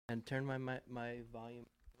And turn my volume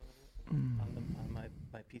on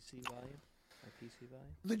my PC volume. My PC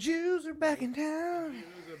volume. The Jews are back in town. Jews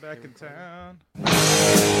are back in town.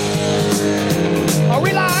 Are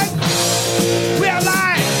we live? We are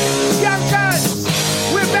live. Young Guns.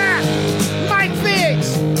 We're back. Mike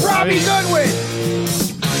Figs. Robbie Goodwin.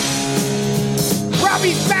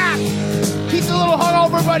 Robbie's back. He's a little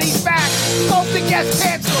hungover, but he's back. Hope the guest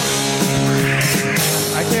canceled.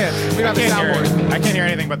 I can't hear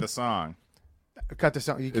anything but the song. Cut the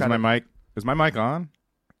song. Is my mic on?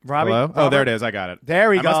 Robbie? Hello? Robert? Oh, there it is. I got it. There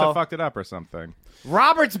we go. I must have fucked it up or something.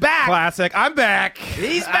 Robert's back. Classic. I'm back.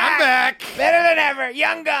 He's back. I'm back. Better than ever.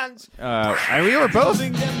 Young Guns. And we were both.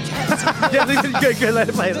 Good. Let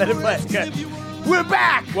it play. Good. We're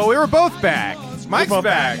back. Well, we were both back. Mike's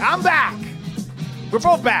back. I'm back. We're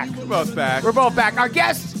both back. We're both back. We're both back. Our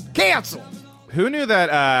guest canceled. Who knew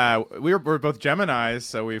that we're both Geminis,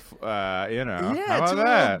 so we've, how about two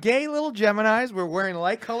that? Gay little Geminis. We're wearing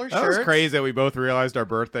light color shirts. That was crazy that we both realized our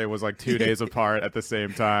birthday was like 2 days apart at the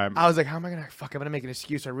same time. I was like, how am I going to, I'm going to make an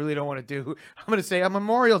excuse I really don't want to do. I'm going to say on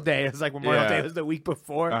Memorial Day. It's like Memorial Day was the week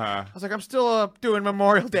before. I was like, I'm still doing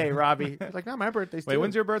Memorial Day, Robbie. I was like, no, my birthday's Wait,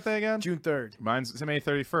 when's your birthday again? June 3rd. Mine's May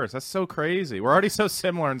 31st. That's so crazy. We're already so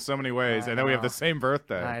similar in so many ways, and then we have the same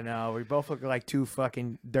birthday. I know. We both look like two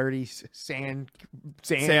fucking dirty Sandlers.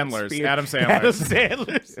 Spear. Adam Sandlers. Adam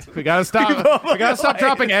Sandlers. We gotta stop. We gotta stop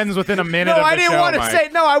dropping N's within a minute. No, of I the didn't show, want to Mike. say.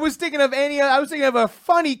 No, I was thinking of I was thinking of a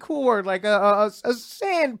funny, cool word like a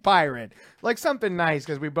sand pirate, like something nice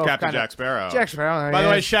because we both Captain Jack Sparrow. Jack Sparrow. By the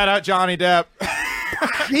way, shout out Johnny Depp.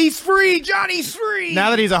 He's free. Johnny's free.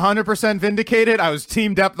 Now that he's 100% vindicated, I was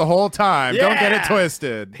Team Depp the whole time. Don't get it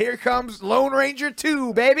twisted. Here comes Lone Ranger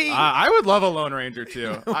 2, baby. I would love a Lone Ranger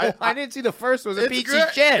 2. I didn't see the first one. It was a peachy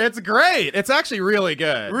shit. It's great. It's actually really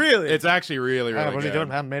good. Really? It's actually really, really what are good. you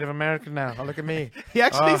doing? I'm Native American now. Oh, look at me. He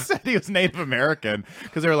actually said he was Native American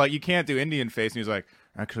because they were like, you can't do Indian face. And he was like,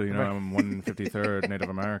 actually, I'm 153rd Native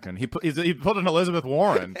American. He pulled an Elizabeth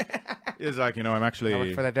Warren. He's like, I'm actually... I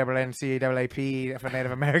work for the NCAAP for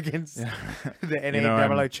Native Americans. Yeah. The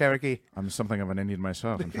NAAA Cherokee. I'm something of an Indian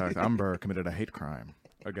myself. In fact, Umber committed a hate crime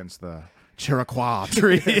against the Chiricahua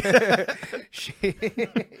tree. She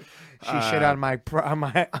shit on my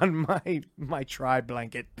tribe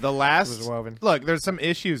blanket. The last... was woven. Look, there's some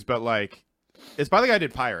issues, but like... It's by the guy who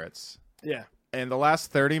did Pirates. Yeah. And the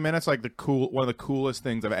last 30 minutes, like one of the coolest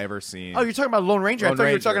things I've ever seen. Oh, you're talking about Lone Ranger.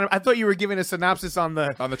 I thought you were giving a synopsis on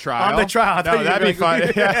the trial. On the trial. No, that'd be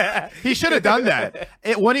fun. Yeah. He should have done that.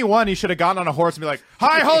 When he won, he should have gotten on a horse and be like,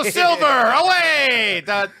 "Hi ho, silver, away!"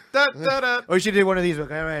 Da, da, da, da. Or you should do one of these.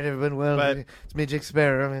 Like, all right, everyone. Well, it's me, Jack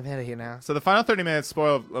Sparrow. I'm out of here now. So the final 30 minutes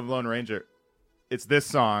spoil of Lone Ranger. It's this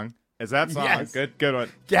song. Is that song? Yes. Good one.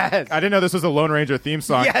 Yes. I didn't know this was a Lone Ranger theme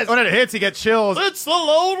song. Yes. When it hits, you get chills. It's the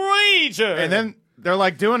Lone Ranger. And then they're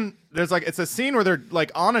like it's a scene where they're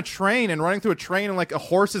like on a train and running through a train and like a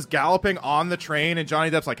horse is galloping on the train and Johnny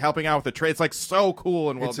Depp's like helping out with the train. It's like so cool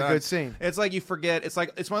and well done. It's a good scene. It's like you forget. It's one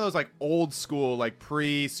of those like old school like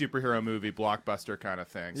pre-superhero movie blockbuster kind of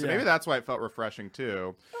thing. So maybe that's why it felt refreshing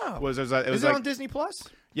too. Oh. Is it on Disney Plus?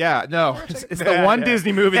 Yeah, no. It's the one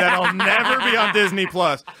Disney movie that'll never be on Disney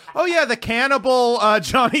Plus. Oh yeah, the cannibal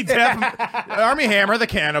Johnny Depp, Armie Hammer, the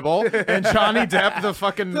cannibal, and Johnny Depp, the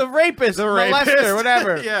fucking the rapist, the molester,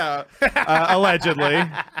 whatever. Yeah, allegedly,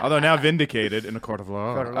 although now vindicated in a court of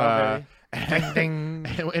law. Ding, ding.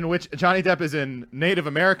 In which Johnny Depp is in Native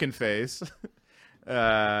American face.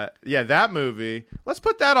 That movie. Let's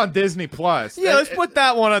put that on Disney Plus. Yeah, let's put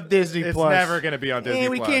that one on Disney Plus. Plus. It's never going to be on Disney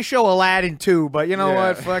Plus. We can't show Aladdin 2, but you know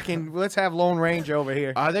what? Fucking, let's have Lone Ranger over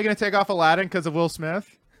here. Are they going to take off Aladdin because of Will Smith?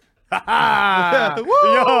 Yo,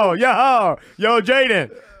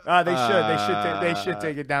 Jaden. They should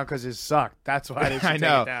take it down because it sucked. That's why they should take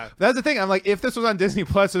it down. That's the thing. I'm like, if this was on Disney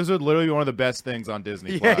Plus, this would literally be one of the best things on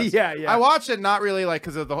Disney Plus. Yeah. I watched it not really like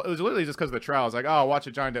because of it was literally just because of the trial. I was like, oh, I'll watch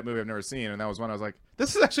a Johnny Depp movie I've never seen, and that was one I was like,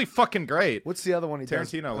 this is actually fucking great. What's the other one he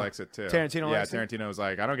does? Tarantino likes it too. Tarantino was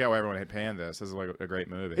like, I don't get why everyone panned this. This is like a great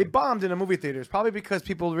movie. It bombed in the movie theaters probably because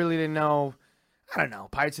people really didn't know. I don't know.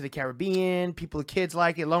 Pirates of the Caribbean. Kids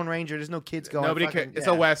like it. Lone Ranger. There's no kids going. Nobody cares. It's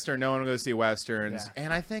a Western. No one will go see Westerns. Yeah.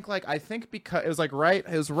 And I think because it was like right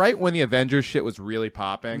when the Avengers shit was really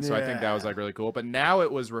popping. So I think that was like really cool. But now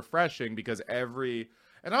it was refreshing because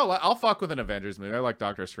and I'll fuck with an Avengers movie. I like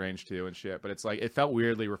Doctor Strange too and shit. But it's like it felt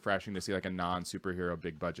weirdly refreshing to see like a non-superhero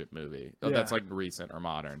big budget movie that's like recent or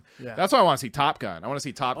modern. Yeah. That's why I want to see Top Gun. I want to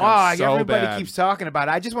see Top Gun so everybody bad. Keeps talking about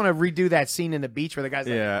it. I just want to redo that scene in the beach where the guy's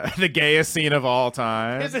like, the gayest scene of all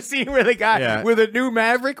time. There's a scene where the guy with a new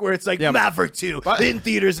Maverick where it's like Maverick 2 in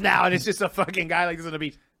theaters now, and it's just a fucking guy like this on the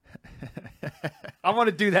beach. I want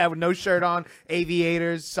to do that with no shirt on,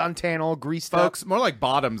 aviators, suntan all greased Folks, up. more like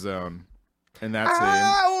Bottom Zone in that scene.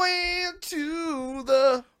 I went to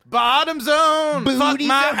the Bottom Zone. Booty Fuck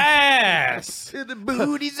my zone. ass. to the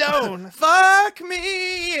booty zone. Fuck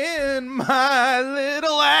me in my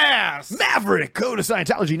little ass. Maverick, go to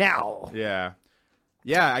Scientology now. Yeah.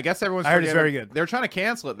 Yeah, I guess everyone's I heard it's forgetting- very good. They're trying to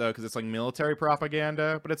cancel it, though, because it's like military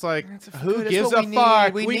propaganda. But it's like, who That's gives what a we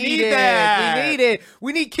fuck? Need. We need need that. We need it.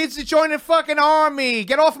 We need kids to join the fucking army.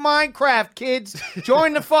 Get off Minecraft, kids.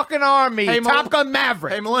 Join the fucking army. Hey, Top Gun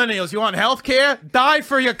Maverick. Hey, millennials, you want health care? Die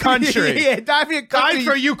for your country. yeah, die for your country. Die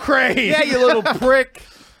for Ukraine. Yeah, you little prick.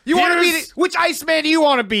 You want to be Here's- which Iceman do you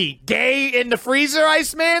want to be? Gay in the freezer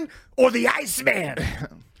Iceman or the Iceman?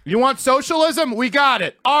 You want socialism? We got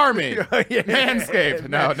it. Army. Manscaped.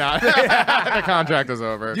 No, no. The contract is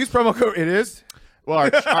over. Use promo code. It is. Well, our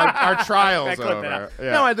trial's I clipped that over. out.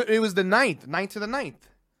 Yeah. No, it was the 9th to the 9th.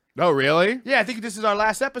 Oh, really? Yeah, I think this is our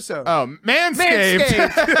last episode. Oh, Manscaped.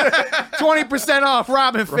 20% off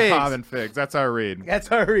Robin Figs. Robin Figs. That's our read.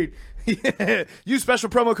 That's our read. Use special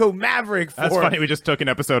promo code Maverick for. That's funny. We just took an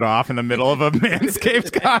episode off in the middle of a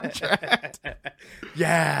Manscaped contract.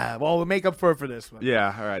 Yeah, well, we'll make up for it for this one.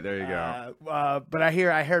 Yeah. All right. There you go. But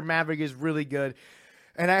I heard Maverick is really good.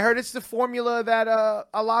 And I heard it's the formula that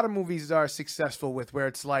a lot of movies are successful with, where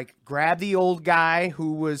it's like grab the old guy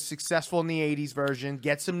who was successful in the '80s version,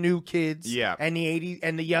 get some new kids, Yeah. and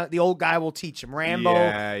the old guy will teach him. Rambo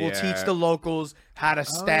Yeah, will yeah. teach the locals how to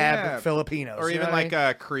stab yeah. Filipinos, Or you even know what I like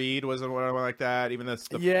mean? Creed was one like that. Even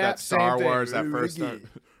Yeah, that Star same thing. Wars, that first. Ricky.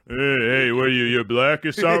 Hey, what are you black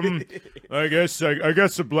or something? I guess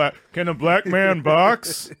a black. Can a black man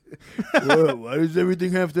box? Whoa, why does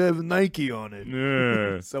everything have to have Nike on it?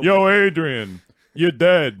 Yeah. So- Yo, Adrian, you're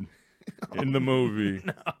dead in the movie.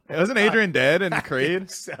 Wasn't Adrian dead in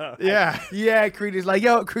Creed? So, Yeah. yeah, Creed is like,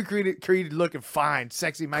 yo, Creed looking fine,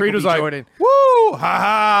 sexy. Michael Creed was B. like, Jordan. woo, ha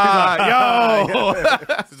ha, yo.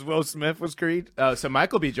 This is Will Smith was Creed. Oh, so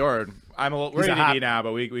Michael B. Jordan. We're He's a hot- ADD now,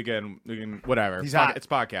 but we can whatever. He's hot. It's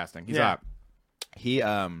podcasting. He's Yeah.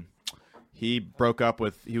 hot. He broke up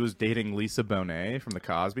with. He was dating Lisa Bonet from the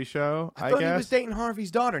Cosby Show. I thought guess. he was dating Harvey's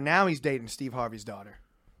daughter. Now he's dating Steve Harvey's daughter.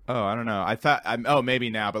 Oh, I don't know. I thought. Oh, maybe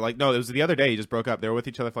now, but like no, it was the other day. He just broke up. They were with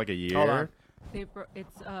each other for like a year. Hold on.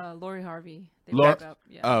 It's Lori Harvey. They Lor- broke up.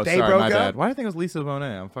 Yeah. Oh, They sorry, broke my up? bad. Why do I think it was Lisa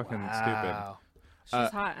Bonet? I'm fucking stupid. Wow.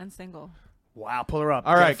 She's hot and single. Wow, pull her up.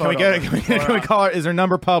 All right, Get a photo of her. Pull her can we up. call her? Is her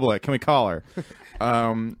number public? Can we call her?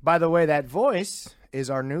 By the way, that voice is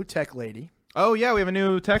our new tech lady. Oh yeah, we have a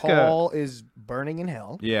new tech. Paul is burning in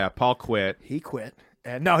hell. Yeah, Paul quit. He quit.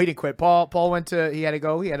 And no, he didn't quit. Paul went to. He had to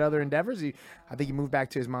go. He had other endeavors. I think he moved back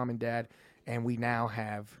to his mom and dad. And we now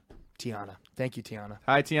have Tiana. Thank you, Tiana.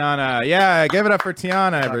 Hi, Tiana. Yeah, give it up for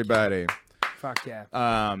Tiana, everybody. Fuck yeah.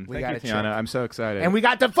 Thank got you, a chick. Tiana. I'm so excited. And we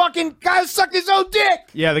got the fucking guy who sucked his own dick.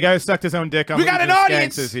 yeah, the guy who sucked his own dick on We got an Legion of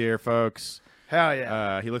audience. Skanks is here, folks. Hell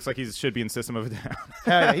yeah. He looks like he should be in System of a Down.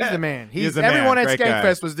 Hell yeah. He's the man. He's the man. Everyone at Great guy.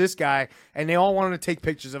 Skankfest was this guy, and they all wanted to take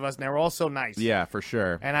pictures of us, and they were all so nice. yeah, for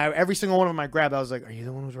sure. And every single one of them I grabbed, I was like, "Are you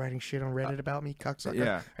the one who's writing shit on Reddit about me, cocksucker?"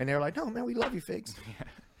 Yeah. And they were like, "No, man, we love you, Figs."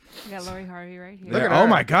 We got Lori Harvey right here. Look at Oh her.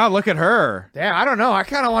 my God, look at her. Damn, I don't know. I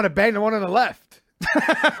kind of want to bang the one on the left.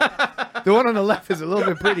 The one on the left is a little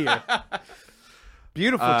bit prettier.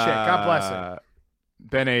 Beautiful chick. God bless her.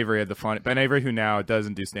 Ben Avery had the fun. Ben Avery, who now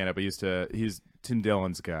doesn't do stand up, but he's Tim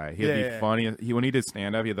Dillon's guy. He had the funniest. When he did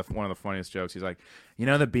stand up, he had one of the funniest jokes. He's like, you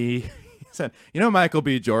know the B. He said, you know Michael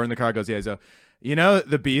B. Jordan. The crowd goes, yeah. He's like, you know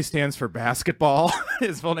the B stands for basketball.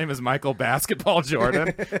 His full name is Michael Basketball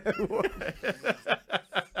Jordan.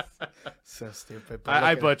 So stupid. But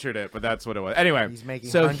I look at butchered it, but that's what it was. Anyway, him. He's making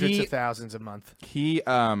so hundreds of thousands a month. he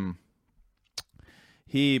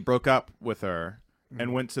broke up with her Mm.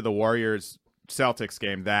 and went to the Warriors Celtics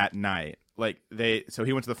game that night. So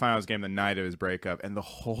he went to the finals game the night of his breakup, and the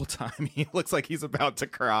whole time he looks like he's about to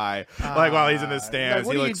cry, while he's in the stands.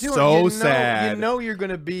 Like, he what are looks you doing? so You know, sad. You know you're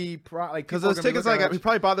gonna be Because those tickets, he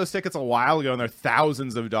probably bought those tickets a while ago, and they're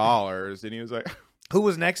thousands of dollars. And he was like, who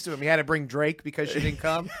was next to him? He had to bring Drake because she didn't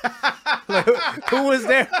come. Like, who was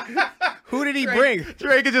there? Who did he bring?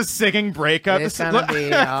 Drake is just singing breakup. It's Just gonna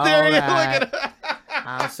be all there you right. look at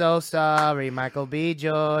I'm so sorry, Michael B.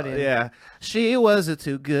 Jordan. Yeah. She wasn't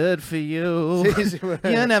too good for you.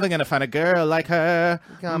 You're never going to find a girl like her.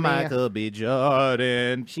 Come Michael B.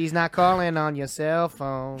 Jordan. She's not calling on your cell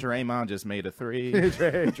phone. Draymond just made a 3.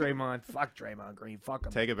 Draymond. Fuck Draymond Green. Fuck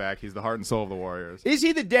him. Take it back. He's the heart and soul of the Warriors. Is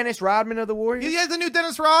he the Dennis Rodman of the Warriors? He has the new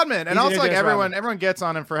Dennis Rodman. And He's the also, new like, Dennis Rodman. everyone gets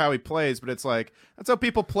on him for how he plays, but it's like, that's how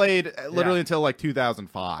people played literally until, like,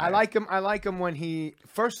 2005. I like him when he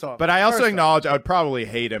first off. But I also acknowledge I would probably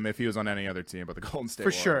literally hate him if he was on any other team but the Golden State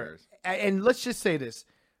For sure. Warriors. And let's just say this.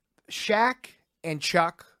 Shaq and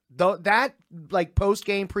Chuck, that like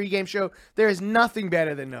post-game, pre-game show, there is nothing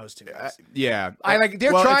better than those two guys. Yeah.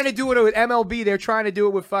 They're trying to do it with MLB. They're trying to do it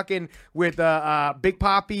with with Big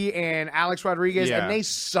Papi and Alex Rodriguez, Yeah. and they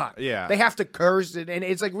suck. Yeah. They have to curse, and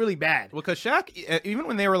it's like really bad. Well, because Shaq, even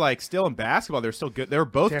when they were like still in basketball, they're still good. They were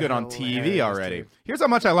both good on TV already. too. Here's how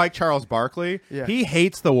much I like Charles Barkley. Yeah. He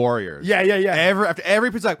hates the Warriors. Yeah. After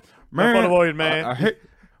every he's like, man, for the Warriors, man. I hate,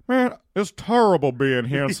 man, it's terrible being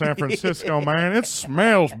here in San Francisco, man. It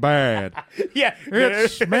smells bad. Yeah.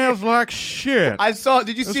 It smells like shit. I saw.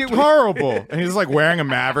 Did you see It's it? terrible. And he's like wearing a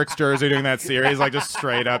Mavericks jersey doing that series, like just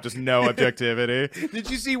straight up, just no objectivity. Did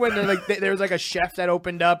you see when there was like a chef that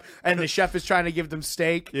opened up and the chef is trying to give them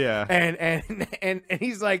steak? Yeah. And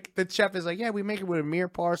he's like, the chef is like, yeah, we make it with a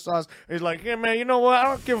Mirepoix sauce. He's like, yeah, man, you know what? I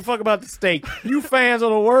don't give a fuck about the steak. You fans are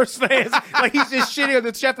the worst fans. Like he's just shitting on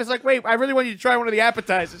the chef. Is like, wait, I really want you to try one of the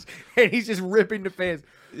appetizers, and he's just ripping the fans.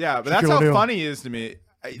 Yeah, but that's how funny he is to me.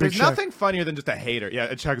 There's nothing funnier than just a hater. Yeah,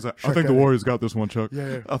 and Chuck's like, I think the Warriors got this one, Chuck.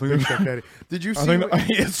 Yeah. I think Chuck Daddy. Did you see?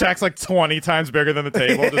 Shaq's like 20 times bigger than the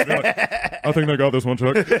table. Just being like, I think they got this one,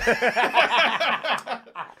 Chuck. At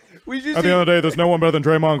the end of the day, there's no one better than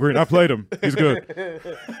Draymond Green. I played him. He's good.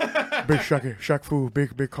 Big Shaq Fu,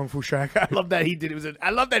 big Kung Fu Shaq. I love that he did. I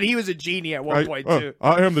love that he was a genie at one point too.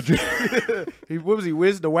 I am the genie. What was he?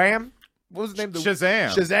 Wiz the Wham? What was his name?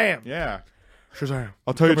 Shazam. Yeah. Shazam.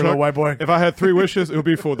 I'll tell you, Chuck, white boy. if I had 3 wishes, it would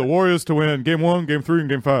be for the Warriors to win Game 1, Game 3, and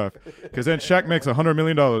Game 5. Because then Shaq makes $100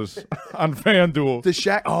 million on FanDuel. The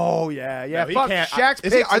Shaq. Oh yeah. No, he Fuck, can't. Shaq's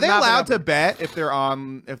Are they allowed to to? bet if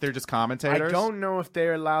they're just commentators? I don't know if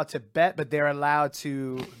they're allowed to bet, but they're allowed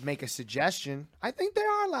to make a suggestion. I think they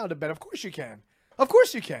are allowed to bet. Of course you can. Of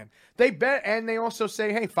course you can. They bet, and they also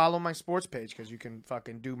say, hey, follow my sports page because you can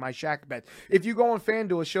fucking do my Shaq bet. If you go on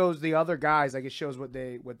FanDuel, it shows the other guys. Like, it shows what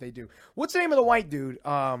they do. What's the name of the white dude? There's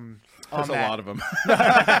a lot of them.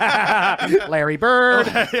 Larry Bird.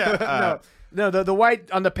 Yeah, no, the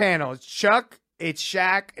white on the panel. It's Chuck, it's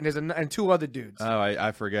Shaq, and and 2 other dudes. Oh,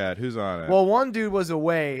 I forget. Who's on it? Well, one dude was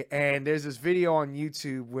away, and there's this video on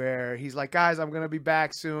YouTube where he's like, guys, I'm going to be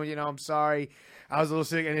back soon. You know, I'm sorry. I was a little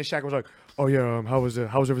sick. And then Shaq was like, oh, yeah, how was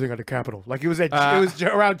everything at the Capitol? Like, it was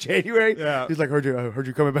around January. Yeah. He's like, I heard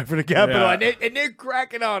you coming back from the Capitol. Yeah. And they're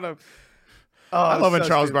cracking on him. Oh, I love when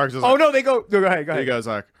Charles Barkley is like, oh, no, they go. Go ahead. He goes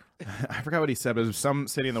like, I forgot what he said, but it was some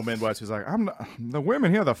city in the Midwest. He's like, the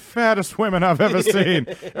women here are the fattest women I've ever seen.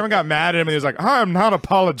 Everyone got mad at him, and he was like, I'm not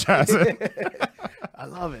apologizing. I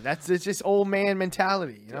love it. It's just old man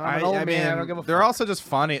mentality. You know, I'm an old man. I don't give a fuck. They're also just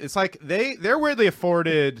funny. It's like they're weirdly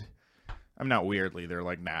afforded. I'm not weirdly. They're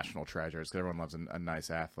like national treasures because everyone loves a nice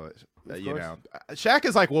athlete. You know, Shaq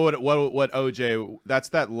is like what OJ. That's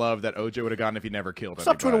that love that OJ would have gotten if he never killed What's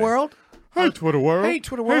up, Twitter world? Hey, Twitter world. Hey,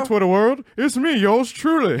 Twitter world. Hey, Twitter world. It's me, yours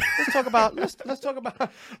truly. Let's talk about inflation. Let's talk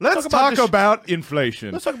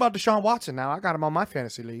about Deshaun Watson now. I got him on my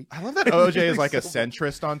fantasy league. I love that OJ is like a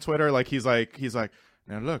centrist on Twitter. Like he's like.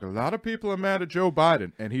 Now, look, a lot of people are mad at Joe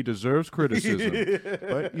Biden, and he deserves criticism.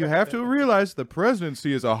 But you have to realize the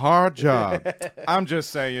presidency is a hard job. I'm just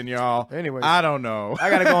saying, y'all. Anyways, I don't know. I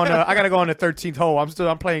gotta go on the 13th hole.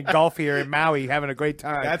 I'm playing golf here in Maui, having a great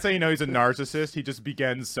time. That's how you know he's a narcissist. He just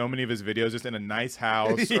begins so many of his videos just in a nice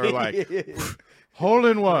house or like hole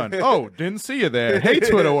in one. Oh, didn't see you there. Hey,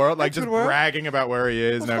 Twitter world. Like just bragging about where he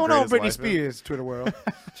is. What's going on, Britney Spears, Twitter world?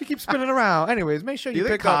 She keeps spinning around. Anyways, make sure you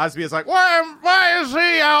pick Cosby is like, why is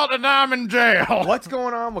he out and I'm in jail? What's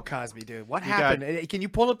going on with Cosby, dude? What happened? Can you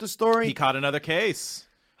pull up the story? He caught another case.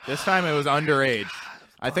 This time it was underage.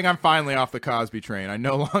 I think I'm finally off the Cosby train. I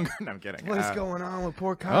no longer. No, I'm kidding. What is going on with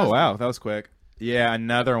poor Cosby? Oh wow, that was quick. Yeah,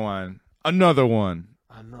 another one. Another one.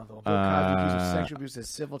 Poor Cosby accused of sexual abuse and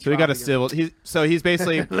civil. So he got a civil. He's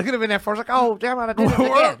basically look at him in that first. Like, oh damn it, I did it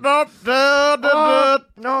again.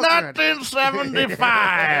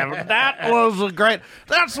 1975. That was a great.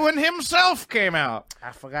 That's when himself came out.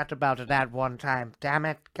 I forgot about it that one time. Damn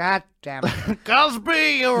it! God damn it!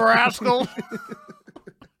 Cosby, you rascal.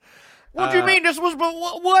 What do you mean this was?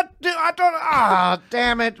 What? I don't. Ah,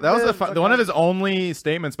 damn it! That was one of his only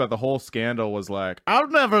statements about the whole scandal was like,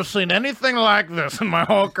 "I've never seen anything like this in my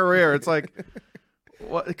whole career." It's like,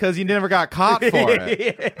 what? Because he never got caught for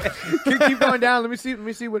it. Keep going down. Let me see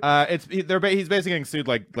what. He's basically getting sued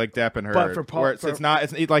like Depp and Heard. But it's not.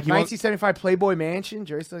 It's like 1975 Playboy Mansion.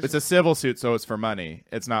 It's a civil suit, so it's for money.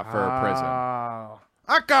 It's not for prison.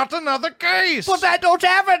 I got another case. But I don't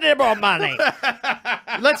have any more money.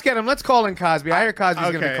 Let's get him. Let's call in Cosby. I hear Cosby's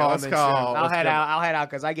going to Okay, call let's in call. soon. I'll Let's head go. out. I'll head out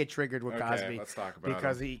because I get triggered with Okay, Cosby. let's talk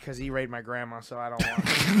about because he raped my grandma, so I don't want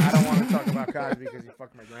I don't want to talk about Cosby because he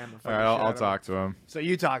fucked my grandma. All right, I'll talk to him. So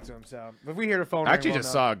you talk to him. So if we hear the phone, I actually ring,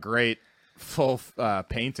 just we'll know. saw a great full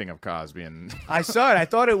painting of Cosby, and I saw it. I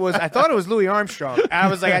thought it was Louis Armstrong. And I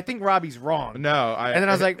was like, I think Robbie's wrong. and then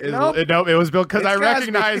I was like, nope. it was Bill because It's I Cosby.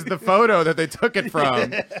 recognized the photo that they took it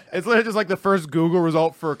from. It's literally just like the first Google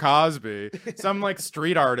result for Cosby, some like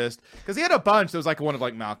street artist, because he had a bunch. There was like one of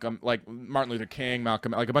like Malcolm, like Martin Luther King,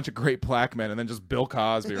 Malcolm, like a bunch of great black men, and then just Bill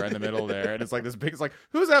Cosby right in the middle there, and it's like this big. It's like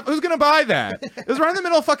who's gonna buy that? It was right in the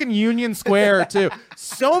middle of fucking Union Square too.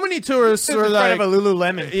 So many tourists It were was in front like, of a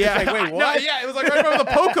Lululemon. yeah, It's like, wait, no, what? yeah, it was like right in front of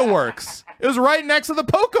the Polka Works. It was right next to the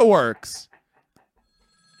Polka Works.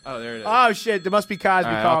 Oh, there it is. Oh shit! There must be Cosby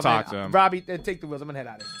All right, calling. I'll talk to him. Robbie, take the wheels. I'm gonna head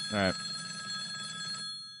out of here. All right.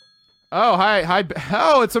 Oh, hi.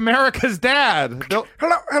 Oh, it's America's dad. Bill.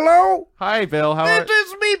 Hello. Hi, Bill. How are? It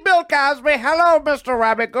is me, Bill Cosby. Hello, Mr.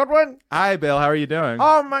 Robbie Goodwin. Hi, Bill. How are you doing?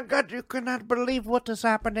 Oh my God, you cannot believe what is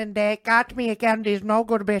happening. They got me again. These no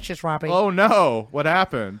good bitches, Robbie. Oh no! What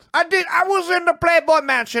happened? I was in the Playboy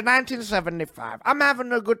Mansion, 1975. I'm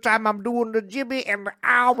having a good time. I'm doing the jibby and the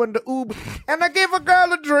ow and the oob. And I give a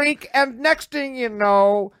girl a drink, and next thing you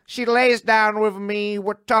know, she lays down with me.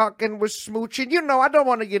 We're talking, we're smooching. You know, I don't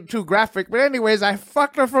want to get too graphic, but anyways, I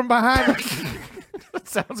fucked her from behind. That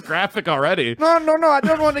sounds graphic already. No, I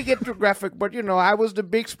don't want to get too graphic, but you know, I was the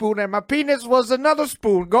big spoon, and my penis was another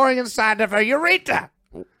spoon going inside of her urethra.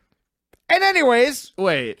 And anyways,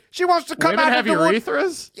 Wait. she wants to come Women out have of the wood.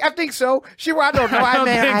 urethras? I think so. I don't know. I don't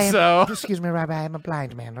think so. Excuse me, Rabbi. I am a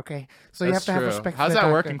blind man. Okay, so you have That's to have true. respect. How's for the that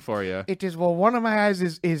doctor. working for you? It is one of my eyes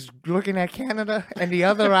is looking at Canada, and the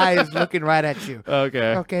other eye is looking right at you.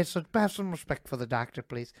 Okay. Okay, so have some respect for the doctor,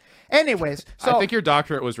 please. Anyways, so I think your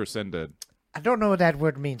doctorate was rescinded. I don't know what that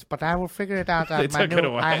word means, but I will figure it out. They took it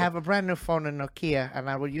away. I have a brand new phone in Nokia, and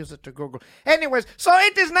I will use it to Google. Anyways, so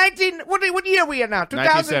it is what year we are now?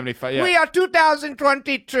 1975, yeah. We are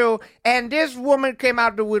 2022, and this woman came out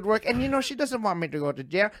of the woodwork, and you know, she doesn't want me to go to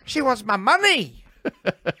jail. She wants my money.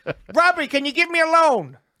 Robbie, can you give me a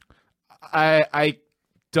loan? I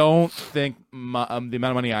don't think the amount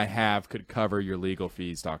of money I have could cover your legal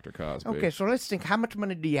fees, Dr. Cosby. Okay, so let's think. How much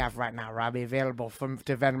money do you have right now, Robbie, available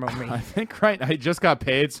to Venmo me? I think I just got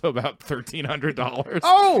paid, so about $1,300.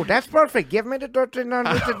 Oh, that's perfect. Give me the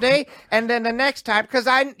 1,300 today, and then the next time, because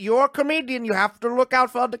you're a comedian, you have to look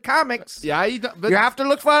out for the comics. Yeah, You have to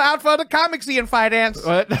look out for the comics, Ian Finance.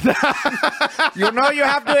 What? You know, you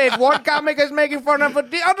have to, if one comic is making fun of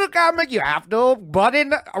the other comic, you have to butt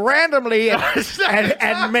in randomly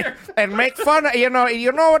and make fun of, you know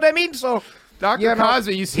what I mean? So, Dr. you know,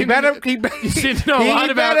 Cosby, you seem to know a he lot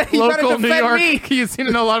about better local New defend York. me. You seem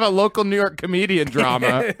to know a lot about local New York comedian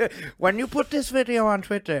drama. When you put this video on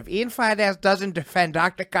Twitter, if Ian Finance doesn't defend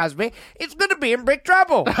Dr. Cosby, it's going to be in big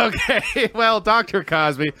trouble. Okay, well, Dr.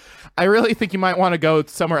 Cosby, I really think you might want to go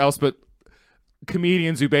somewhere else, but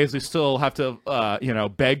comedians who basically still have to,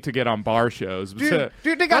 beg to get on bar shows. Do you think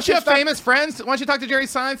Why I don't you should have start- famous friends? Why don't you talk to Jerry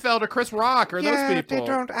Seinfeld or Chris Rock or those people? They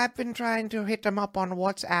don't. I've been trying to hit them up on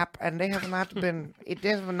WhatsApp, and they have not been. It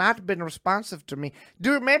has not been responsive to me.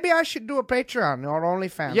 Maybe I should do a Patreon or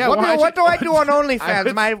OnlyFans. Yeah, what do I do on I OnlyFans?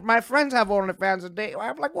 would- My friends have OnlyFans, and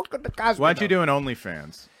I'm like, what could the Cosby? Why don't you know? do an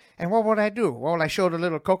OnlyFans? And what would I do? Well, I show the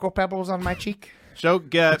little cocoa pebbles on my cheek.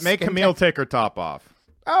 Make Camille take her top off.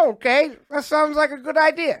 Oh, okay, that sounds like a good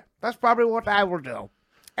idea. That's probably what I will do.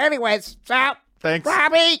 Anyways, so Thanks.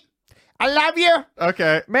 Robbie, I love you.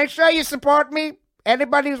 Okay. Make sure you support me.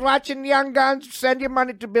 Anybody who's watching Young Guns, send your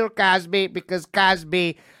money to Bill Cosby because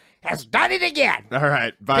Cosby has done it again. All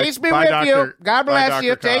right. Bye. Peace be Bye, with Dr. you. God Bye, bless Dr.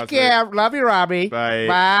 you. Take Cosby. care. Love you, Robbie. Bye.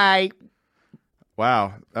 Bye.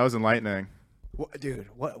 Wow, that was enlightening. Dude,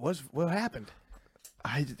 what happened?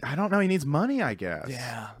 I don't know. He needs money, I guess.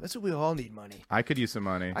 Yeah, that's what we all need, money. I could use some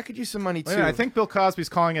money. I could use some money, too. Wait a minute, I think Bill Cosby's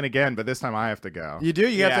calling in again, but this time I have to go. You do?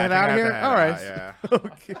 You have to head out of here? All right.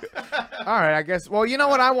 All right, I guess. Well, you know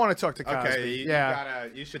what? I want to talk to Cosby.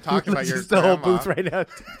 Okay, you should talk about your Just the whole grandma. booth right now.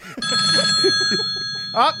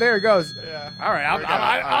 Oh, there it goes. Yeah. All right, There we go.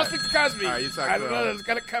 I'll speak to Cosby. All right, you talk I to don't know. him. It's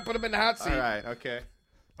got to put him in the hot seat. All right, okay.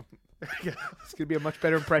 It's going to be a much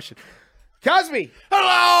better impression. Cosby!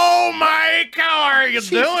 Hello, Mike. How are you Jesus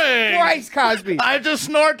doing? Christ, Cosby. I just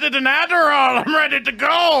snorted an Adderall. I'm ready to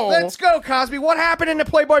go. Let's go, Cosby. What happened in the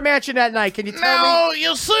Playboy Mansion that night? Can you tell me? Now,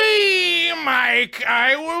 you see, Mike,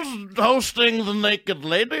 I was hosting the Naked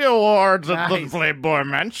Lady Awards at the Nice. Playboy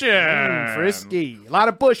Mansion. Frisky. A lot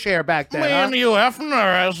of bush hair back then, Me huh? and Hugh Hefner,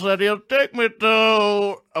 I said he'll take me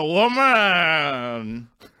to a woman.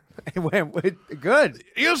 It went good.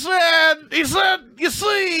 He said, you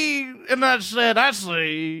see, and I said, I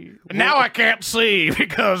see. And now I can't see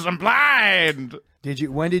because I'm blind.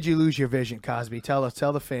 When did you lose your vision, Cosby? Tell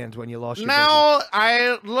the fans when you lost your Now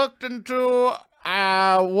I looked into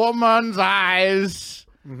a woman's eyes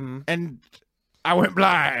and I went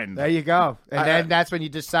blind. There you go. And then that's when you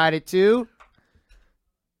decided to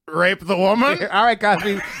Rape the woman? All right,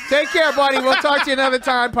 Cosby. Take care, buddy. We'll talk to you another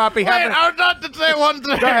time, Poppy. Wait, I would like to say one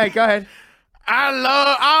thing. Go ahead.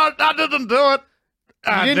 I didn't do it.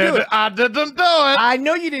 I didn't do it. I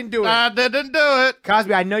know you didn't do it. I didn't do it.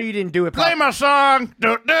 Cosby, I know you didn't do it. Play my song.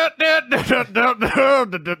 All right,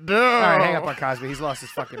 hang up on Cosby. He's lost his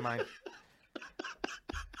fucking mind.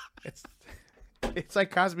 It's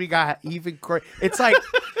like Cosby got even crazy. It's like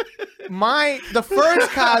the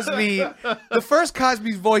first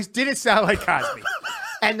Cosby's voice didn't sound like Cosby.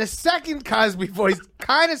 And the second Cosby voice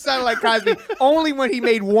kind of sounded like Cosby only when he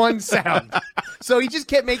made one sound. So he just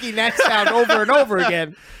kept making that sound over and over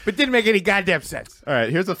again, but didn't make any goddamn sense. All right,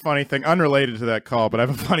 here's a funny thing, unrelated to that call, but I have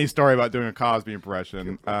a funny story about doing a Cosby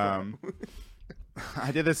impression.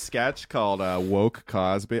 I did this sketch called Woke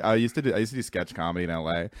Cosby. I used to do sketch comedy in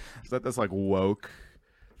LA. So at this like woke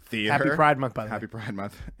theater. Happy Pride Month, by the way. Happy Pride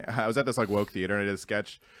Month. I was at this like woke theater and I did a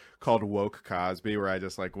sketch called Woke Cosby where I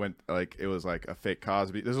just like went like it was like a fake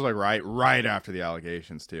Cosby. This was like right after the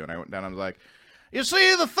allegations too, and I went down and I was like, you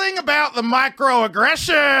see the thing about the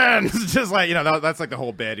microaggressions, just like, you know, that's like the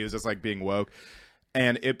whole bit. He was just like being woke.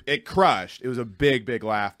 And it crushed. It was a big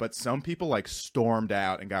laugh, but some people like stormed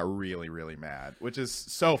out and got really mad, which is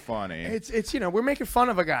so funny. It's you know, we're making fun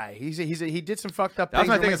of a guy. He did some fucked up things. That's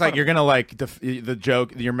my thing. It's like you're gonna like the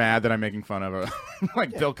joke. You're mad that I'm making fun of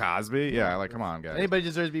like Bill Cosby. Yeah, like come on, guys. Anybody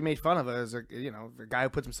deserves to be made fun of as a guy who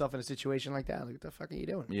puts himself in a situation like that. Like, what the fuck are you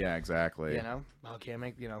doing? Yeah, exactly. You know, okay,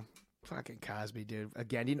 fucking Cosby, dude.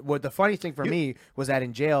 Again, what the funny thing for me was that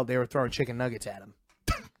in jail they were throwing chicken nuggets at him.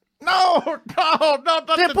 No,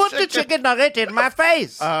 They put the chicken nugget in my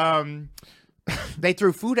face. They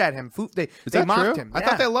threw food at him. They mocked him. I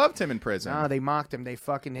thought they loved him in prison. No, they mocked him. They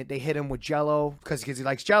hit him with Jello because he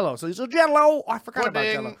likes Jello. So he's like, Jello. I forgot about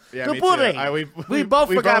Jello. Yeah, the me pudding. too. We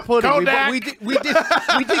both forgot pudding. Kodak. We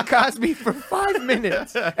did Cosby for 5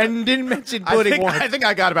 minutes and didn't mention pudding once. I think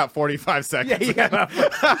I got about 45 seconds. Yeah.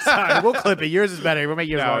 Sorry, we'll clip it. Yours is better. We'll make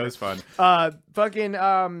yours longer. It was fun.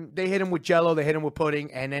 They hit him with Jello. They hit him with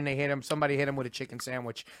pudding, and then somebody hit him with a chicken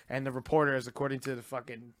sandwich. And the reporters, according to the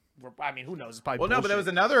fucking, I mean, who knows? It's probably bullshit. No, but there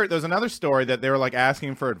was another story that they were like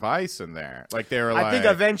asking for advice in there. Like they were like, I think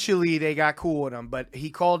eventually they got cool with him, but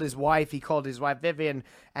he called his wife Vivian,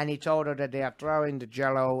 and he told her that they are throwing the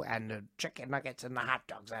Jello and the chicken nuggets and the hot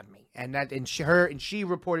dogs at me. And she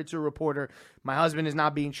reported to a reporter, my husband is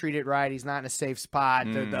not being treated right. He's not in a safe spot.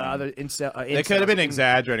 The other they could have been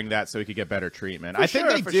exaggerating that so he could get better treatment. I think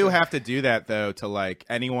they do have to do that though to like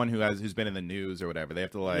anyone who's been in the news or whatever. They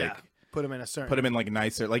have to like. Yeah. Put him in like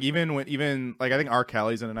nicer, like even like I think R.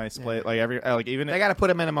 Kelly's in a nice place. Like even they got to put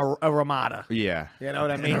him in a Ramada. Yeah, you know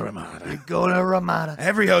what I mean. A Ramada. You go to Ramada.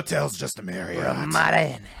 Every hotel's just a Marriott.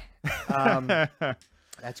 Ramada.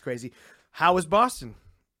 That's crazy. How was Boston?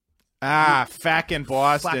 Fucking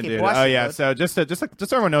Boston, dude. Boston, oh yeah. dude. So just so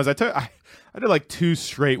everyone knows, I did like 2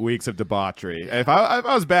 straight weeks of debauchery. If I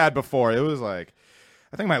was bad before, it was like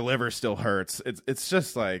I think my liver still hurts. It's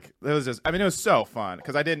just like it was so fun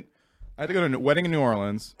because I had to go to a wedding in New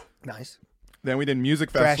Orleans. Nice. Then we did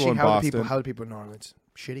music festival in Boston. How do people in New Orleans?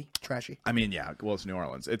 Shitty? Trashy? I mean, yeah. Well, it's New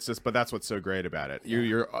Orleans. It's just, but that's what's so great about it.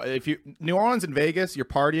 New Orleans and Vegas, you're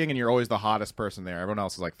partying and you're always the hottest person there. Everyone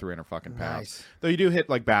else is like 300 fucking pounds. Nice. Though you do hit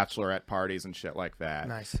like bachelorette parties and shit like that.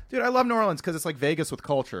 Nice, dude. I love New Orleans because it's like Vegas with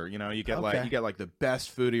culture. You know, you get like the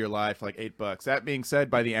best food of your life for like $8. That being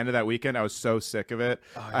said, by the end of that weekend, I was so sick of it.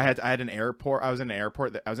 Oh, yeah. I had an airport. I was in the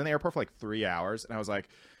airport for like 3 hours, and I was like.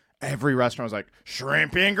 Every restaurant was like,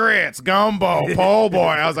 shrimp and grits, gumbo, po' boy.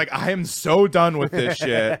 I was like, I am so done with this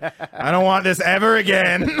shit. I don't want this ever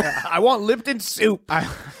again. I want Lipton soup. I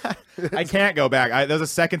can't go back. There's a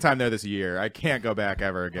second time there this year. I can't go back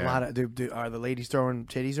ever again. Are the ladies throwing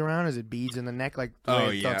titties around? Is it beads in the neck? Like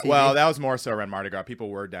oh, yeah. Well, that was more so around Mardi Gras. People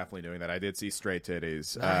were definitely doing that. I did see straight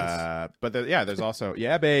titties. Nice. But there's also,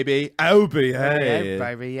 yeah, baby. Oh, baby. Hey. Yeah,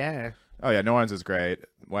 baby, yeah. Oh, yeah. New Orleans is great.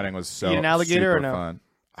 Wedding was so Eat an alligator super or no? fun.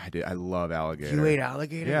 I did. I love alligator. You ate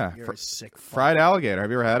alligator? Yeah. You're a sick fuck. Fried alligator. Have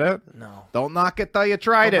you ever had it? No. Don't knock it till you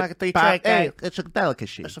tried it. Hey, it's a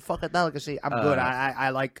delicacy. It's a fucking delicacy. I'm good.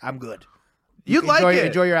 I'm good. You'd like it.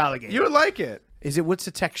 Enjoy your alligator. You would like it. What's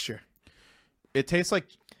the texture? It tastes like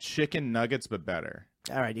chicken nuggets, but better.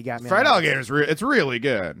 All right, you got me. Fried on alligator's it's really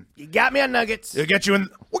good. You got me on nuggets. We'll get you in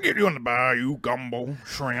the bayou, gumbo,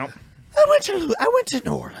 shrimp. I went to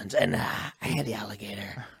New Orleans and I had the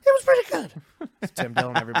alligator. It was pretty good. It's Tim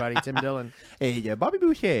Dillon, everybody. Tim Dillon. Hey, yeah, Bobby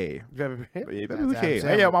Boucher. Bobby Boucher.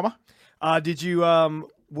 Hey, yeah, mama. Did you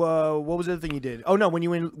what was the other thing you did? Oh no, when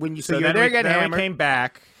you you were then there we, getting then hammered. we came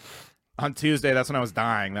back on Tuesday. That's when I was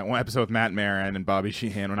dying. That one episode with Matt Maron and Bobby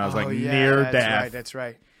Sheehan when I was near death. That's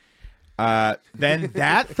right. Then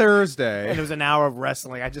that Thursday, And it was an hour of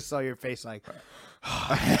wrestling. I just saw your face like,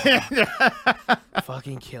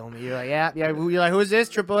 fucking kill me. You're like, yeah. You're like, who's this?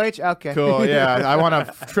 Triple H? Okay. cool. Yeah, I want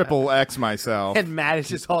to triple X myself. And Matt is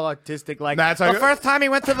just all autistic. Like, Matt's the like, first time he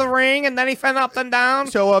went to the ring and then he fell up and down.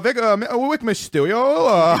 So, Vic, with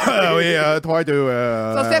Mysterio, we tried to.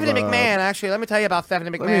 So Stephanie McMahon, actually, let me tell you about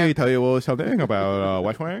Stephanie Let me McMahon. tell you something about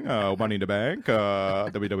West Wing, Money in the Bank,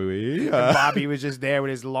 WWE. And Bobby was just there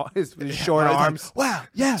with his short arms. Wow,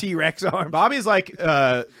 yeah. T-Rex arms. Bobby's like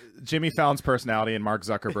Jimmy Fallon's personality in Mark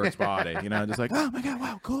Zuckerberg's body, just like, oh my god,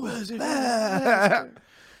 wow, cool.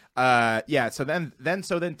 Yeah. So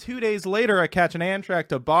then 2 days later, I catch an Amtrak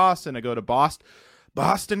to Boston. I go to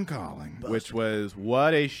Boston Calling, which was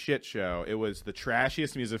what a shit show. It was the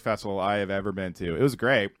trashiest music festival I have ever been to. It was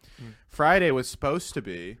great. Friday was supposed to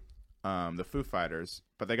be the Foo Fighters,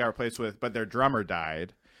 but they got replaced but their drummer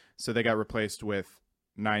died, so they got replaced with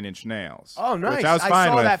Nine Inch Nails. Oh, nice. Which I was fine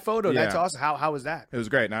saw with. that photo. Yeah. That's awesome. How was that? It was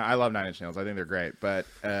great. Now, I love Nine Inch Nails. I think they're great. But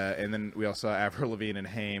and then we also saw Avril Lavigne and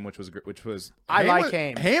Haim, which was I like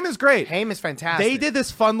Haim. Haim is great. Haim is fantastic. They did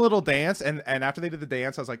this fun little dance, and after they did the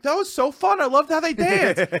dance, I was like, that was so fun. I loved how they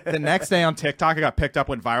danced. The next day on TikTok, it got picked up,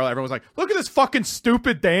 went viral. Everyone was like, look at this fucking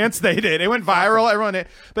stupid dance they did. It went viral. Everyone did.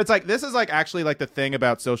 But it's like, this is like actually like the thing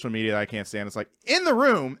about social media that I can't stand. It's like, in the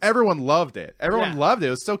room, everyone loved it. Everyone loved it.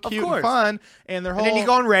 It was so cute and fun. And their whole... And then you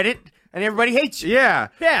go on Reddit, and everybody hates you. Yeah.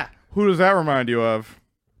 Yeah. Who does that remind you of?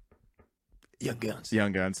 Young Guns.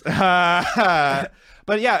 Young Guns. But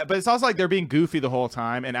it's also like they're being goofy the whole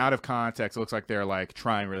time, and out of context, it looks like they're like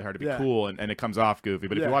trying really hard to be cool, and it comes off goofy.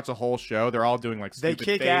 But if you watch the whole show, they're all doing like They stupid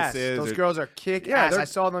kick faces. ass. Those girls are kick ass. I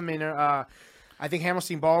saw them in I think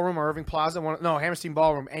Hammerstein Ballroom or Irving Plaza. Hammerstein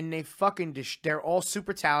Ballroom, and they fucking they're all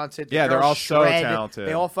super talented. Yeah, they're all so talented.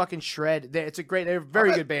 They all fucking shred. They're a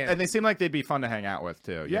very good band, and they seem like they'd be fun to hang out with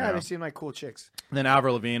too. Yeah, they seem like cool chicks. And then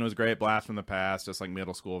Avril Lavigne was great. Blast from the Past, just like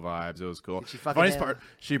middle school vibes. It was cool. Funniest part,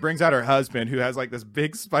 she brings out her husband who has like this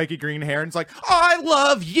big spiky green hair, and it's like, I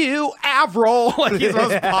love you, Avril. Like he's the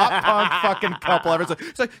most pop punk fucking couple ever.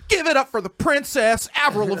 It's like, give it up for the princess,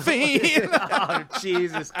 Avril Lavigne. Oh,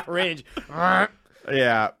 Jesus, cringe.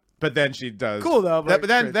 Yeah, but then she does cool though. But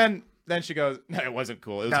then she goes, no, it wasn't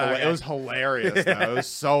cool. It was hilarious. Though. It was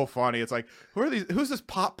so funny. It's like, who are these? Who's this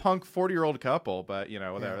pop punk 40-year-old couple? But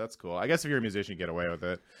whatever. That's cool. I guess if you're a musician, you get away with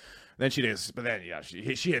it. Then she does, but then she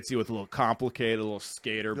hits you with a little complicated, a little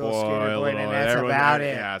skater boy, and that's about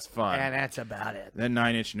it. Yeah, it's fun. And that's about it. Then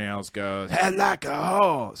Nine Inch Nails goes, head like a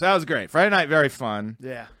hoe. So that was great. Friday night, very fun.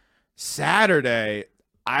 Yeah. Saturday.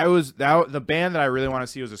 The band that I really want to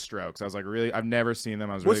see was the Strokes. I was like, really, I've never seen them.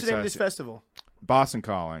 I was What's really the name of excited. this festival? Boston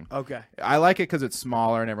Calling. Okay. I like it because it's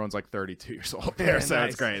smaller and everyone's like 32 years old there, so nice.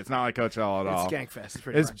 It's great. It's not like Coachella at all. It's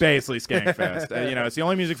Skankfest. It's basically Skankfest. It's the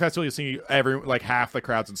only music festival you see half the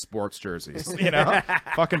crowd's in sports jerseys.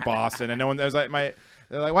 Fucking Boston, and no one. There's like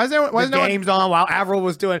They're like, why is no game's on while Avril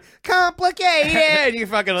was doing complicated? You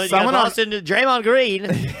fucking someone lost into Draymond Green.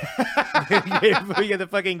 You get the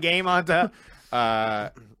fucking game on top.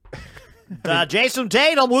 Jason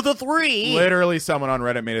Tatum with a 3. Literally, someone on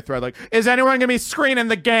Reddit made a thread like, "Is anyone gonna be screening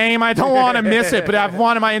the game? I don't want to miss it, but I've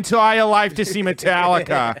wanted my entire life to see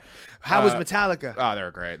Metallica." How was Metallica? Oh, they're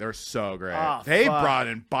great. They're so great. Oh, they brought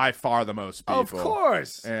in by far the most people. Of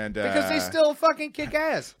course. And because they still fucking kick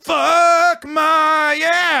ass. Fuck my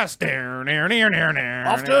ass.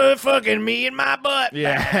 After fucking me in my butt.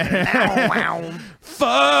 Yeah.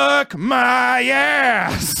 Fuck my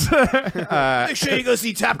ass. Make sure you go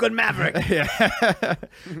see Top Gun Maverick. Yeah.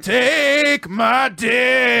 Take my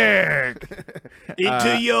dick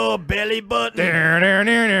into your belly button.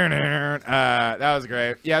 That was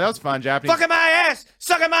great. Yeah, that was fun. Japanese. Fucking my ass,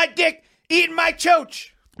 sucking my dick, eating my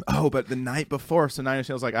choach. Oh, but the night before, so Nine Inch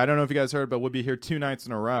Nails like, I don't know if you guys heard, but we'll be here 2 nights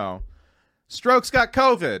in a row. Strokes got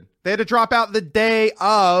COVID. They had to drop out the day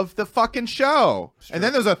of the fucking show. And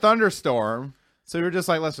then there's a thunderstorm. So we were just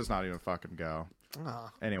like, let's just not even fucking go.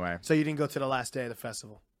 Anyway. So you didn't go to the last day of the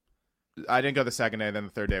festival? I didn't go the second day. Then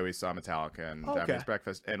the third day we saw Metallica and Japanese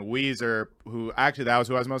Breakfast. And Weezer, who actually that was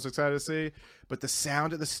who I was most excited to see. but the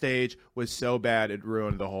sound of the stage was so bad it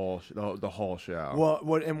ruined the whole show.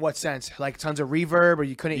 What in what sense? Like tons of reverb, or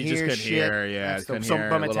you couldn't You hear just couldn't shit. hear, yeah. But Hear,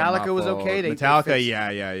 Metallica was okay. Metallica, fixed-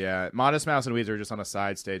 yeah. Modest Mouse and Weezer were just on a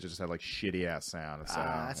side stage that just had like shitty ass sound. So,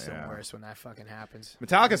 that's yeah. the worst when that fucking happens.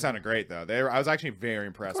 Metallica sounded great though. I was actually very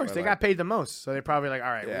impressed. Of course, by, they like, got paid the most, so they're probably like, all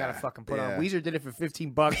right, we Yeah, gotta fucking put on. yeah. Weezer did it for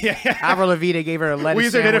 $15. Yeah. Avril Lavigne gave her a lettuce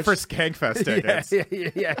Weezer did it for sandwich. Skankfest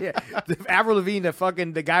tickets. Yeah. Avril Lavigne,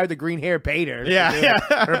 the guy with the green hair, paid her. Yeah.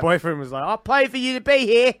 Her boyfriend was like, "I'll pay for you to be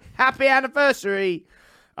here. Happy anniversary."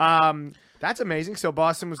 That's amazing. So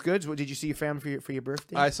Boston was good. What did you see your family for your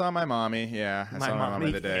birthday? I saw my mommy. Yeah, I My saw my mommy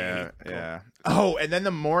mommy. the day. Cool. Yeah. Oh, and then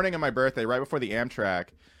the morning of my birthday, right before the Amtrak.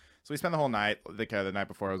 So we spent the whole night. The night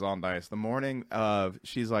before it was all nice. The morning of,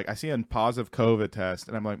 she's like, I see a positive COVID test,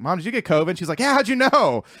 and I'm like, Mom, did you get COVID? She's like, Yeah, how'd you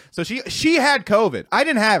know? So she had COVID. I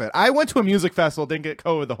didn't have it. I went to a music festival, didn't get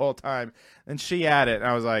COVID the whole time, and she had it. And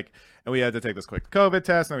I was like, and we had to take this quick COVID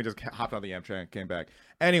test, and then we just hopped on the Amtrak and came back.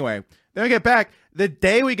 Anyway, then we get back. The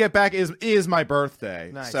day we get back is my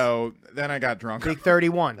birthday. Nice. So then I got drunk. Big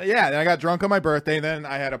 31. Yeah, then I got drunk on my birthday, then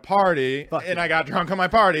I had a party, and I got drunk on my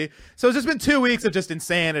party. So it's just been 2 weeks of just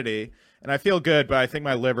insanity, and I feel good, but I think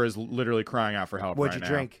my liver is literally crying out for help. What'd right you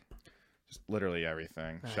now. drink? Just literally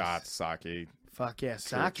everything. Nice. Shots, sake, Fuck yeah,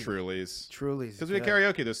 sake. Trulies. Truly's. Because we did good.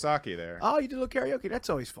 karaoke, there's sake there. Oh, you did a little karaoke. That's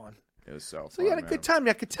always fun. It was so So fun, you had a man. good time.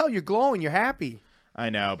 I could tell you're glowing. You're happy. I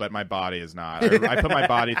know, but my body is not. I put my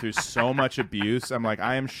body through so much abuse. I'm like,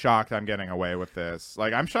 I am shocked I'm getting away with this.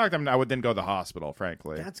 Like, I'm shocked I didn't go to the hospital,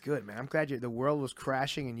 frankly. That's good, man. I'm glad the world was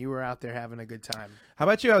crashing and you were out there having a good time. How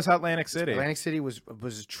about you? I was at Atlantic City. Atlantic City was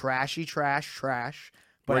trashy, trash.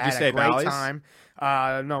 But Where'd I you had stay, a great Bally's? time.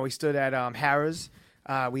 No, we stood at Harrah's.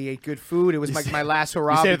 We ate good food. It was like my last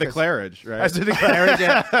hurrah. You stayed at the because- Claridge, right? I stood at the Claridge.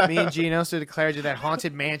 Yeah. Me and Gino stood at the Claridge at that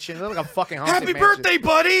haunted mansion. It looked like a fucking haunted Happy mansion. birthday,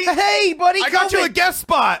 buddy! Hey, buddy. I got you a guest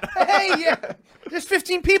spot. Hey, yeah. There's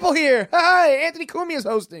 15 people here. Hi, Anthony Cumia is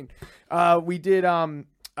hosting. We did. We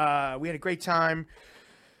had a great time.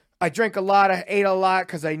 I drank a lot. I ate a lot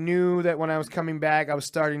because I knew that when I was coming back, I was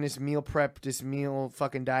starting this meal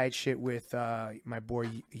fucking diet shit with my boy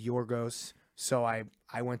Yorgos. So I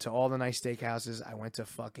went to all the nice steakhouses. I went to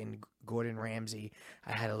fucking Gordon Ramsay.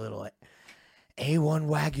 I had a little A1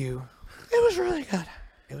 Wagyu. It was really good.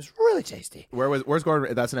 It was really tasty. Where's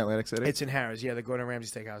Gordon? That's in Atlantic City? It's in Harrah's, yeah, the Gordon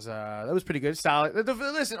Ramsay Steakhouse. That was pretty good, solid.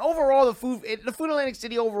 Listen, overall, the food in Atlantic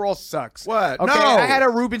City overall sucks. What? Okay, No. I had a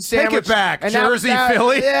Reuben sandwich. it back. and Jersey, that-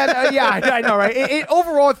 Philly. Yeah, I know, right?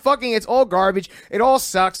 Overall, it's all garbage. It all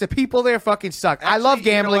sucks. The people there fucking suck. I love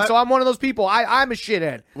Actually, you know gambling, what? so I'm one of those people. I'm a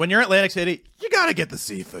shithead. When you're in Atlantic City, you gotta get the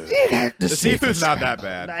seafood. The seafood's not that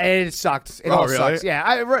bad. It sucked. It Oh, all really? sucks. Yeah,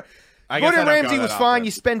 I guess I Gordon don't Ramsay go was that fine. often.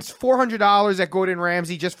 You spend $400 at Gordon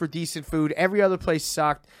Ramsay just for decent food. Every other place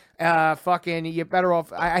sucked. Fucking, you're better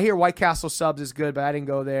off. I hear White Castle subs is good, but I didn't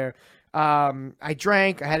go there. I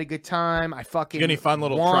drank. I had a good time. I fucking You get any fun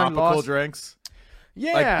little won, tropical lost. drinks?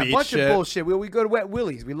 Yeah, like a beach bunch shit? of bullshit. We go to Wet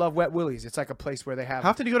Willie's. We love Wet Willie's. It's like a place where they have. How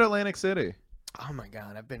often do you go to Atlantic City? Oh my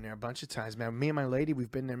god, I've been there a bunch of times, man. Me and my lady, we've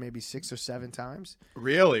been there maybe 6 or 7 times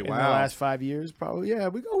Really? in the last 5 years, probably. Yeah,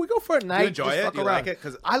 we go for a night. Do you enjoy just it? fuck Do you around. like it?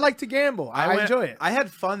 'Cause I like to gamble. I enjoy it. I had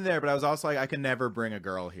fun there, but I was also like, I can never bring a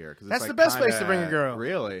girl here. Cause it's That's like the best place to kinda- bring a girl.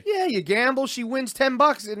 Really? Yeah, you gamble, she wins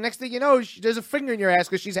 $10, and next thing you know, there's a finger in your ass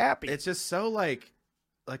because she's happy. It's just so like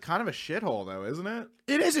kind of a shithole, though, isn't it?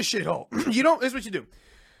 It is a shithole. You don't. Here's what you do.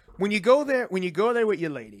 When you go there with your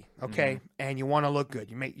lady, okay, and you want to look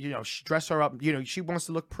good, dress her up. She wants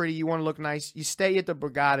to look pretty. You want to look nice. You stay at the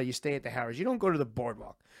Borgata. You stay at the Harrah's. You don't go to the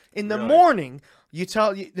boardwalk. In the morning, you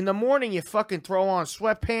fucking throw on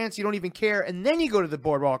sweatpants. You don't even care, and then you go to the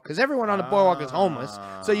boardwalk because everyone on the boardwalk is homeless.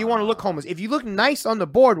 So you want to look homeless. If you look nice on the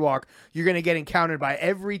boardwalk, you're gonna get encountered by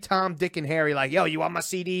every Tom, Dick, and Harry. Like, yo, you want my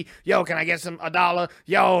CD? Yo, can I get $1?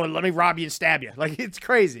 Yo, let me rob you and stab you. Like, it's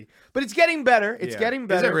crazy, but it's getting better. It's getting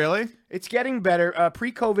better. Is it really? It's getting better.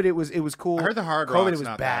 Pre-COVID, it was cool. I heard the Hard COVID, Rock's it was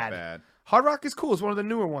not bad. that bad. Hard Rock is cool. It's one of the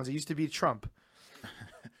newer ones. It used to be Trump.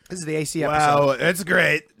 This is the AC episode. Wow, it's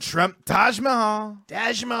great. Trump Taj Mahal.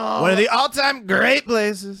 Taj Mahal. One of the all-time great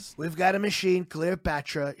places. We've got a machine,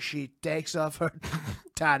 Cleopatra. She takes off her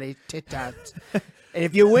toddy tit-tots. And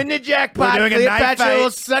if you win the jackpot, We're doing a knife Cleopatra fight.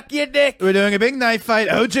 will suck your dick. We're doing a big knife fight.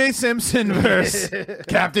 O.J. Simpson versus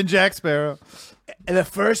Captain Jack Sparrow. And the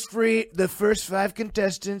first 5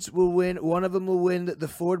 contestants will win. One of them will win the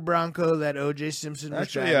Ford Bronco that O.J. Simpson was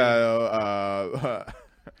Actually, driving.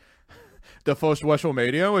 the first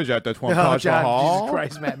WrestleMania was at the Oh, Taj John, Mahal. Jesus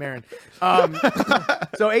Christ, Matt Maron.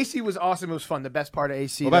 So AC was awesome. It was fun. The best part of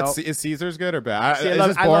AC. What about though, is Caesar's good or bad? See, Is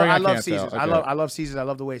this boring? I love can't Caesars. tell. I Okay. love Caesars. I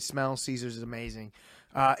love the way it smells. Caesars is amazing.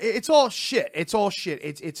 It's all shit. It's all shit.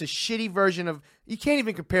 It's a shitty version of. You can't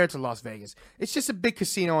even compare it to Las Vegas. It's just a big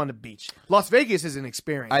casino on the beach. Las Vegas is an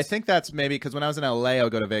experience. I think that's maybe because when I was in LA, I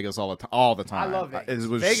would go to Vegas all the time. I love Vegas. It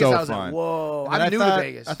was Vegas, so I was fun. like, whoa! And I'm new to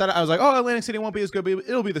Vegas. I was like, oh, Atlantic City won't be as good, but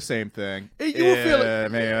it'll be the same thing. You will feel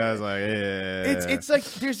it. Maybe I was like, yeah. It's like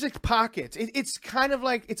there's like pockets. It's kind of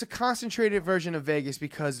like it's a concentrated version of Vegas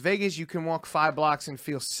because Vegas you can walk 5 blocks and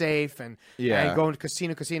feel safe and go into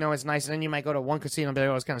casino is nice, and then you might go to one casino and be like,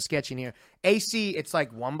 oh, it's kind of sketchy in here. AC, it's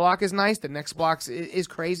like 1 block is nice, the next block is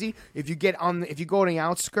crazy. If you go on the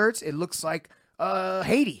outskirts, it looks like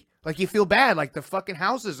Haiti. Like you feel bad. Like the fucking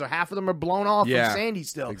houses half of them are blown off from Sandy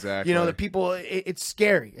still. Exactly. You know the people. It's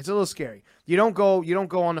scary. It's a little scary. You don't go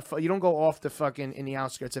off the fucking in the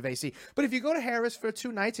outskirts of AC. But if you go to Harris for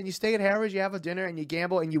 2 nights and you stay at Harris, you have a dinner and you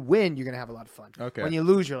gamble and you win, you're gonna have a lot of fun. Okay. When you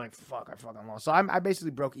lose, you're like, fuck, I fucking lost. So I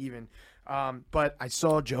basically broke even. But I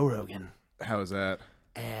saw Joe Rogan. How was that?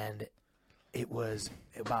 And it was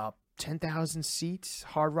about 10,000 seats,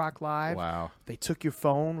 Hard Rock Live. Wow. They took your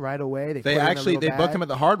phone right away. They booked him at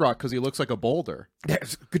the Hard Rock because he looks like a boulder.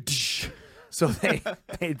 So he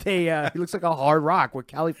looks like a hard rock with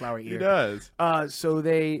cauliflower ear. He does. So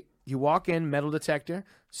you walk in, metal detector,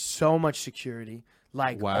 so much security,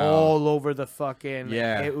 like all over the fucking.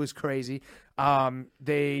 Yeah. It was crazy.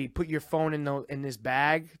 They put your phone in this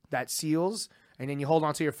bag that seals, and then you hold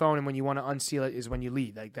onto your phone, and when you want to unseal it is when you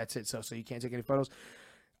leave. Like that's it. So you can't take any photos.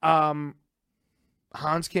 Hans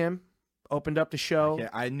Kim opened up the show. Yeah,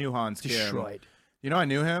 I knew Hans Kim. Destroyed. You know, I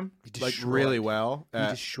knew him like really well. He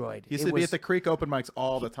destroyed. He used to be at the Creek open mics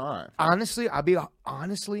all the time. Honestly,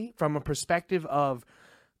 from a perspective of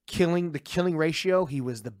the killing ratio, he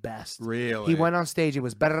was the best. Really? He went on stage. It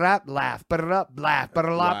was ba-da-da, laugh, ba-da-da, laugh,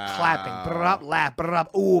 ba-da-da, clapping, ba-da-da, laugh,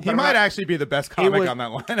 ba-da-da, ooh. He might actually be the best comic on that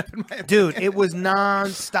lineup. In my opinion. Dude, it was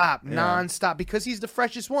nonstop, because he's the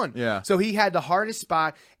freshest one. Yeah. So he had the hardest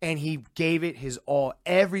spot, and he gave it his all.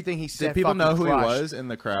 Everything he said. Did people know who crushed. he was in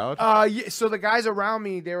the crowd? Yeah, so the guys around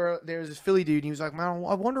me, there was this Philly dude, and he was like, "Man,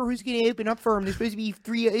 I wonder who's going to open up for him. There's supposed to be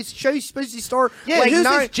 3. His show's supposed to start. Yeah, like who's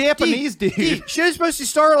 9, this Japanese dude? Show's supposed to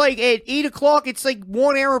start like at 8:00. It's like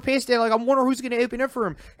 1 hour past that. Like I wonder who's going to open up for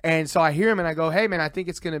him." And so I hear him, and I go, "Hey man, I think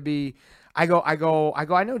it's going to be." I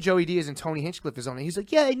know Joey Diaz and Tony Hinchcliffe is on it. He's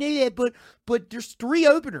like, "Yeah, I knew that, but there's 3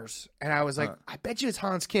 openers." And I was like, "I bet you it's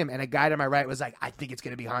Hans Kim." And a guy to my right was like, "I think it's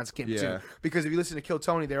gonna be Hans Kim too." Because if you listen to Kill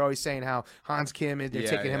Tony, they're always saying how Hans Kim they're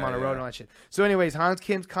taking him on the road and all that shit. So anyways, Hans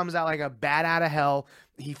Kim comes out like a bat out of hell.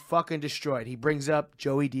 He fucking destroyed. He brings up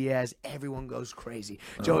Joey Diaz. Everyone goes crazy.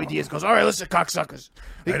 Joey Diaz goes, "All right, listen, cocksuckers.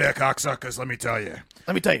 Hey there, cocksuckers, let me tell you.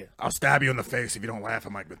 I'll stab you in the face if you don't laugh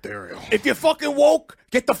at my material. If you're fucking woke,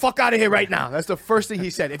 get the fuck out of here right now." That's the first thing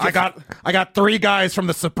he said. I got 3 guys from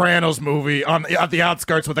the Sopranos movie at the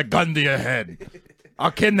outskirts with a gun to your head.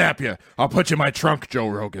 I'll kidnap you. I'll put you in my trunk, Joe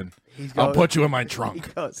Rogan. I'll put you in my trunk.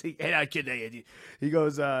 He goes, he's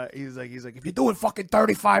like, if you're doing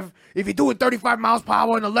 35 miles per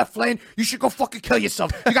hour in the left lane, you should go fucking kill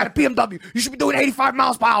yourself. You got a BMW. You should be doing 85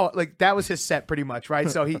 miles per hour. Like that was his set pretty much, right?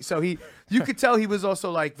 So you could tell he was also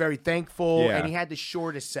like very thankful, and he had the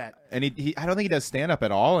shortest set. And he I don't think he does stand up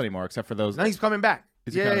at all anymore, except for those. No, he's coming back.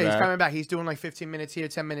 He's coming back. He's doing like 15 minutes here,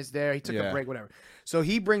 10 minutes there. He took a break, whatever. So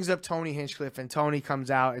he brings up Tony Hinchcliffe, and Tony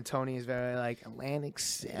comes out, and Tony is very like, "Atlantic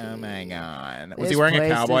City. Oh my god, was he wearing a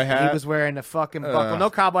cowboy hat? He was wearing a fucking buckle,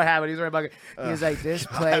 no cowboy hat, but he was wearing a bucket. He was like,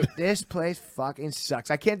 this place fucking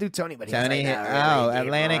sucks. I can't do Tony, but he's like,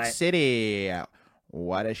 Atlantic City.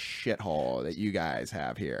 What a shithole that you guys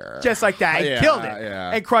have here. Just like that, he killed it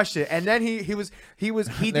and crushed it. And then he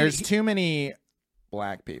There's too many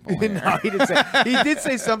black people. No, he did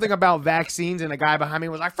say something about vaccines, and the guy behind me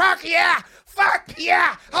was like, "Fuck yeah,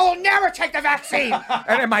 I will never take the vaccine."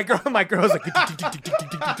 And then my girl's like,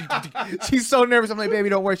 she's so nervous. I'm like, "Baby,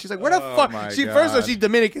 don't worry." She's like, "Where the fuck?" First of all, she's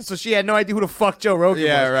Dominican, so she had no idea who the fuck Joe Rogan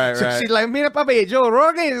was. So she's like, "Mira, papi, Joe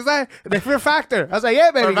Rogan is that the Fear Factor?" I was like,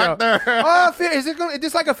 "Yeah, baby." Oh, is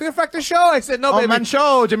this like a Fear Factor show? I said, "No, baby." Man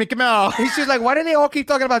show, Jimmy Kimmel. She's like, "Why do they all keep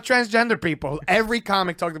talking about transgender people?" Every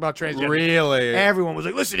comic talked about transgender. Really? Everyone was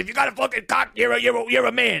like, "Listen, if you got a fucking cock, you're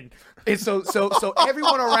a man." And so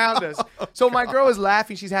everyone around us. So my girl is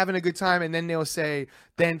laughing, she's having a good time, and then they'll say,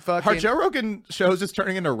 "Then fucking." Are Joe Rogan shows just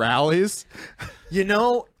turning into rallies? You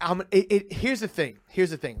know, here's the thing.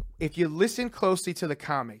 If you listen closely to the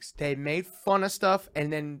comics, they made fun of stuff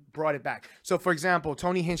and then brought it back. So, for example,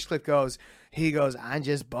 Tony Hinchcliffe goes, "I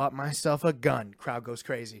just bought myself a gun." Crowd goes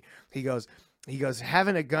crazy. He goes,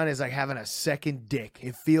 "Having a gun is like having a second dick.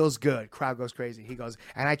 It feels good." Crowd goes crazy. He goes,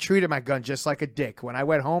 "And I treated my gun just like a dick. When I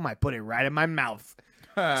went home, I put it right in my mouth."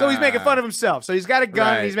 So he's making fun of himself. So he's got a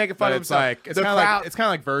gun and he's making fun of himself. It's kind of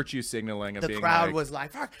like virtue signaling. Of the being crowd like, was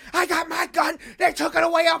like, "Fuck, I got my gun. They took it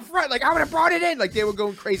away up front. Like I would have brought it in." Like they were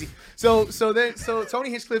going crazy. So Tony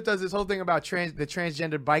Hinchcliffe does this whole thing about the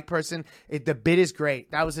transgender bike person. The bit is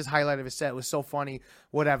great. That was his highlight of his set. It was so funny.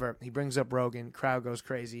 Whatever. He brings up Rogan. Crowd goes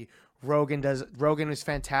crazy. Rogan is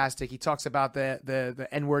fantastic. He talks about the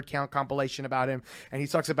N-word count compilation about him, and he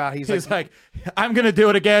talks about he's like, I'm gonna do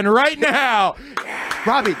it again right now.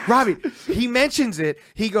 Robbie, he mentions it.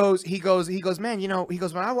 He goes, man,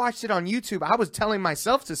 when I watched it on YouTube, I was telling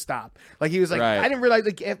myself to stop. Like he was like, I didn't realize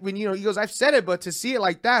when he goes, I've said it, but to see it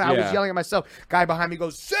like that, I was yelling at myself. Guy behind me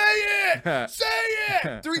goes, say it, say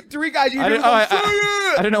it. Three guys,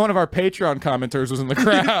 I didn't know one of our Patreon commenters was in the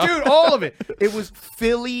crowd. Dude, all of it. It was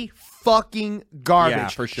Philly fucking garbage. Yeah,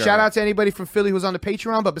 for sure. Shout out to anybody from Philly who's on the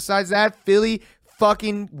Patreon, but besides that, Philly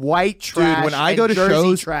fucking white trash. Dude, when I go to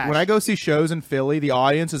shows, trash. when I go see shows in Philly, the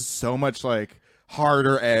audience is so much like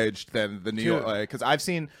harder edged than the New York. Because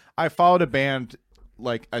I followed a band.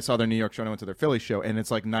 Like I saw their New York show and I went to their Philly show, and it's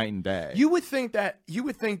like night and day. You would think that,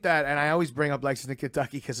 and I always bring up Lexington,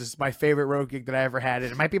 Kentucky, because it's my favorite road gig that I ever had,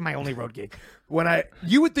 and it might be my only road gig.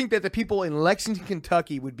 You would think that the people in Lexington,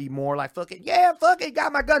 Kentucky would be more like, fucking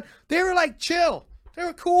got my gun. They were like chill. They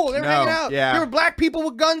were cool. They were hanging out. Yeah. There were black people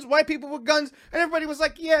with guns, white people with guns, and everybody was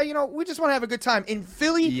like, yeah, we just want to have a good time. In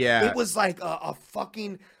Philly, it was like a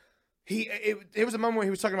fucking. There was a moment where he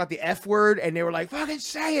was talking about the F word, and they were like, "Fucking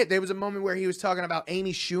say it." There was a moment where he was talking about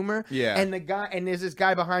Amy Schumer, and there's this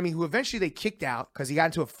guy behind me who eventually they kicked out because he got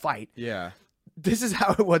into a fight. Yeah. This is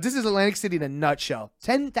how it was. This is Atlantic City in a nutshell.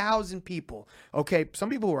 10,000 people. Okay, some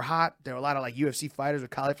people were hot. There were a lot of like UFC fighters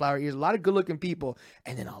with cauliflower ears, a lot of good-looking people,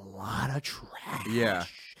 and then a lot of trash. Yeah.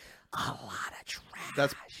 A lot of trash.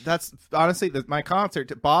 That's honestly my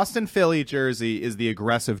concert. Boston, Philly, Jersey is the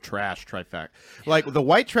aggressive trash trifecta. Like the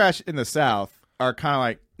white trash in the South are kind of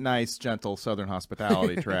like nice, gentle Southern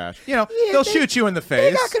hospitality trash. They'll shoot you in the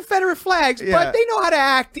face. They got Confederate flags, but they know how to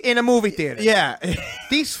act in a movie theater. Yeah.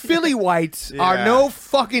 These Philly whites are no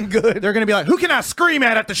fucking good. They're gonna be like, "Who can I scream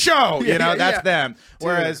at the show?" That's them.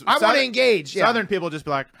 Whereas I want to engage. Yeah. Southern people just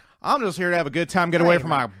be like, "I'm just here to have a good time, get away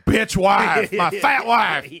from my bitch wife, my fat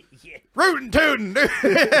wife." Rootin' tootin'.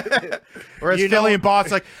 Whereas Philly and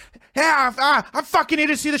Boston like, yeah, I'm fucking here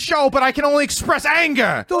to see the show, but I can only express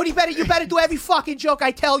anger. Dude, you better do every fucking joke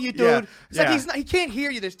I tell you, dude. Yeah. It's like he can't hear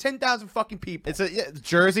you. There's 10,000 fucking people. It's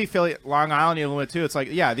Jersey, Philly, Long Island, a little bit too. It's like,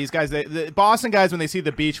 these guys, the Boston guys, when they see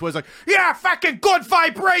the beach, was like, yeah, fucking good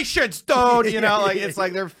vibrations, dude. It's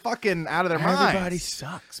like they're fucking out of their minds. Everybody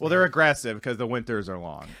sucks. Well, they're aggressive because the winters are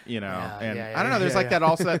long, and I don't know. There's that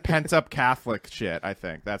also that pent up Catholic shit. I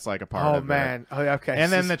think that's like a part of it. Oh, okay. And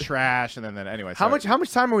then the trash, and then anyway. How much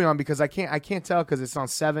time are we on? Because I can't tell because it's on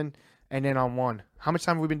 7 and then on 1. How much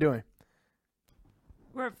time have we been doing?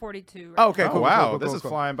 We're at 42. Right? Oh, okay. Oh, cool, wow, cool, this is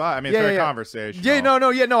cool. flying by. I mean, it's very conversational. Yeah,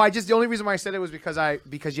 no. I just the only reason why I said it was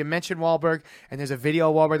because you mentioned Wahlberg, and there's a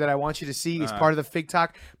video of Wahlberg that I want you to see. It's part of the Fig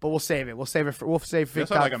Talk, but we'll save it. We'll save Fig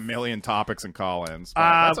Talk. Like a million topics and call-ins.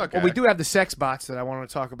 That's okay. Well, we do have the sex bots that I want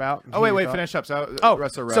to talk about. Oh wait, finish up. So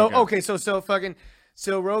Russell Rogan.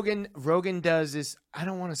 So Rogan does this. I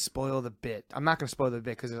don't want to spoil the bit. I'm not going to spoil the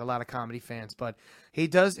bit because there's a lot of comedy fans. But he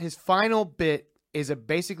does his final bit is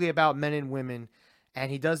basically about men and women, and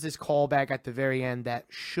he does this callback at the very end that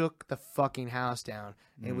shook the fucking house down.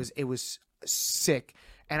 It was sick.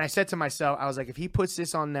 And I said to myself, I was like, if he puts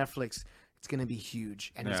this on Netflix, it's going to be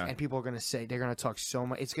huge, and people are going to say they're going to talk so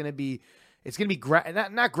much. It's going to be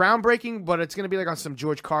not groundbreaking, but it's going to be like on some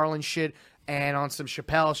George Carlin shit and on some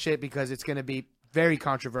Chappelle shit because it's going to be very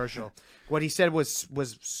controversial. What he said was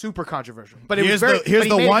super controversial, but it was here's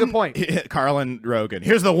the one good point. Carlin Rogan.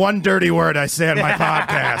 Here's the one dirty word I say on my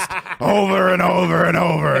podcast over and over and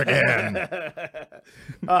over again.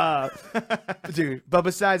 Dude, but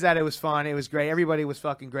besides that, it was fun. It was great. Everybody was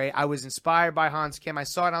fucking great. I was inspired by Hans Kim. I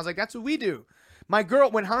saw it and I was like, that's what we do. My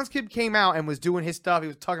girl, when Hans Kim came out and was doing his stuff, he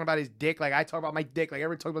was talking about his dick. Like I talk about my dick. Like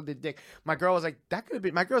everyone talk about the dick. My girl was like, that could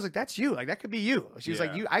be. My girl was like, that's you. Like that could be you. She was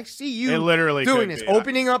like, I see you. It literally doing could this, be,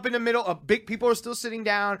 opening up in the middle. Big people are still sitting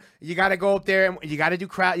down. You got to go up there and you got to do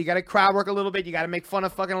crowd. You got to crowd work a little bit. You got to make fun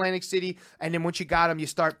of fucking Atlantic City. And then once you got him, you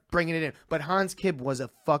start bringing it in. But Hans Kim was a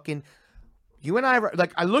fucking. You and I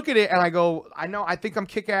like. I look at it and I go, I think I'm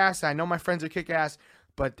kick ass. I know my friends are kick ass.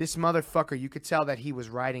 But this motherfucker, you could tell that he was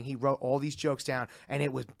writing. He wrote all these jokes down, and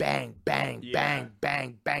it was bang, bang, bang,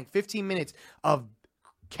 bang, bang. 15 minutes of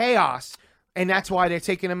chaos, and that's why they're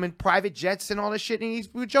taking him in private jets and all this shit. And he's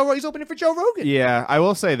opening for Joe Rogan. Yeah, I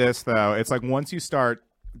will say this though: it's like once you start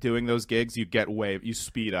doing those gigs, you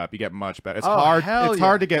speed up, you get much better. It's Oh, hard. hell It's yeah.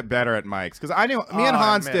 hard to get better at mics because I knew me and Oh,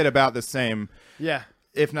 Hans man. did about the same. Yeah.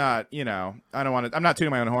 If not, I don't want to. I'm not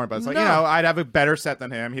tooting my own horn, but it's like No. I'd have a better set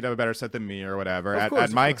than him. He'd have a better set than me, or whatever at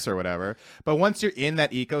mics or whatever. But once you're in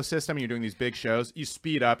that ecosystem and you're doing these big shows, you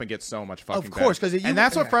speed up and get so much fucking. Of course, better. And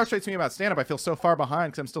that's what frustrates me about stand up. I feel so far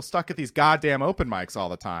behind because I'm still stuck at these goddamn open mics all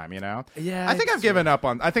the time. Yeah. I think I've given up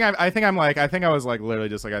on. I think I was like literally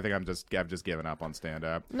just like I've just given up on stand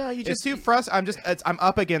up. No, you just it's too frustrating. I'm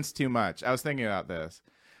up against too much. I was thinking about this.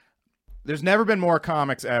 There's never been more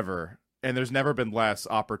comics ever. And there's never been less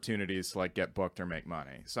opportunities to like get booked or make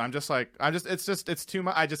money. So it's too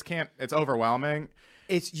much. I just can't. It's overwhelming.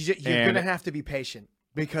 You're gonna have to be patient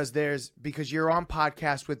because you're on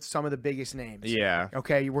podcast with some of the biggest names. Yeah.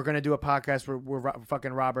 Okay, we're gonna do a podcast with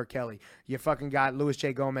fucking Robert Kelly. You fucking got Louis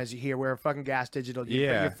J. Gomez. You here? We're fucking Gas Digital.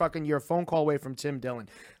 You're a phone call away from Tim Dillon.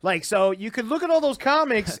 Like, so you could look at all those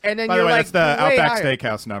comics and then By you're the way, like, that's the way Outback higher.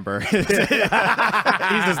 Steakhouse number. He's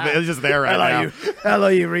just there right now. Hello,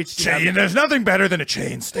 you reached Chain. There's nothing better than a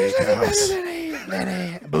chain steakhouse. than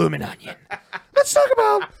a blooming onion. Let's talk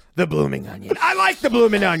about the blooming onion. I like the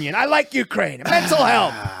blooming onion. I like Ukraine. Mental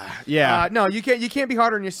health. Yeah. No, you can't be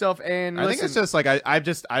hard on yourself. And I think it's just like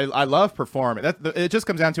I love performing. It just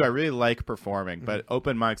comes down to I really like performing, but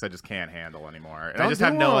open mics I just can't handle anymore. And I just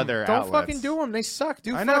have no other Don't outlets. fucking do them. They suck.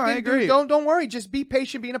 I know, I agree. Don't worry. Just be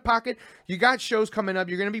patient. Be in a pocket. You got shows coming up.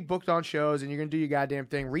 You're gonna be booked on shows, and you're gonna do your goddamn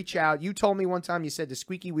thing. Reach out. You told me one time. You said the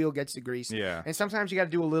squeaky wheel gets the grease. Yeah. And sometimes you got to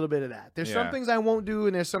do a little bit of that. There's some Yeah. things I won't do,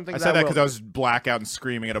 and there's some things I said that will. because I was blackout and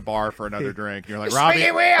screaming at a bar for another drink. You're like, Squeaky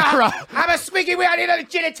Robbie. wheel. I'm a squeaky wheel. I need a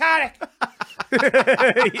gin and tonic.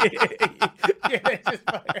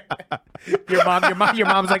 Your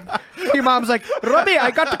mom's like, Robbie,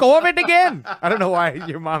 I got to COVID again. I don't know why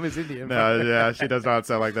your mom is Indian. No, yeah, she does not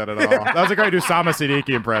sound like that at all. That was a great Usama Siddiqui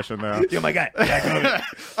impression, though. Oh my god, I got COVID.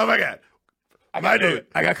 Oh my god. My dude,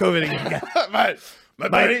 I got COVID again. My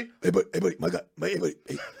buddy. Hey buddy, my god, hey buddy,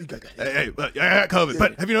 hey, you got Hey, I got COVID.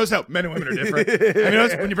 But have you noticed how men and women are different? Have you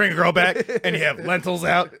noticed when you bring a girl back and you have lentils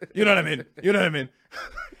out? You know what I mean?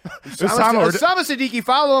 Osama Siddiqui,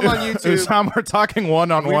 follow him on YouTube. Usama, we're talking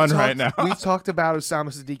one-on-one right now. We've talked about Osama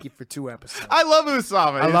Siddiqui for 2 episodes. I love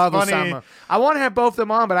Usama. I He's love funny. Osama. I want to have both of them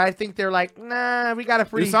on, but I think they're like, nah, we got a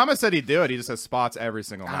free. Usama said he'd do it. He just has spots every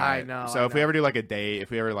single night. I know, So I if we know. ever do like a date, if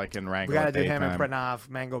we ever like can wrangle We got to a do date him and time. Pranav,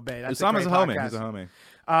 Mango Bay. That's Usama's a a great homie. podcast. He's a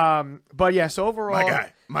homie. But yeah, so overall,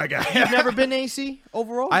 My guy. You've never been to AC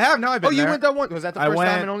overall? I have. No, I've been Oh, you there. went that one? Was that the I first went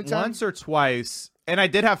time and only time? once or twice, and I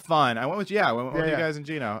did have fun. I went with I went with Yeah. you guys and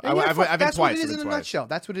Gino. And I've been that's twice. what it is I've in been a twice. nutshell.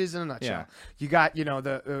 That's what it is in a nutshell. Yeah. You got,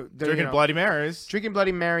 the Drinking Bloody Marys. Drinking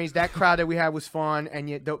Bloody Marys. That crowd that we had was fun, and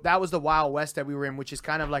yet that was the Wild West that we were in, which is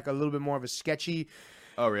kind of like a little bit more of a sketchy.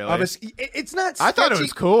 Oh, really? It's not. I thought it sketchy.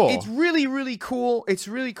 was cool. It's really, really cool. It's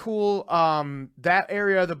really cool. That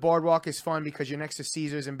area of the boardwalk is fun because you're next to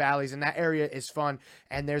Caesars and Bally's, and that area is fun.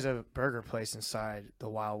 And there's a burger place inside the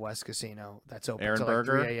Wild West Casino that's open Aaron till like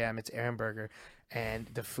Burger? 3 a.m. It's Aaron Burger, and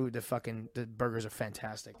the food, the burgers are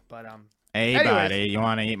fantastic. But Hey, anyways. buddy, you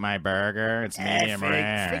want to eat my burger? It's medium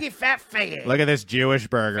rare. figgy fat figgy. Look at this Jewish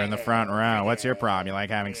burger in the front row. What's your problem? You like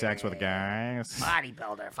having sex with guys?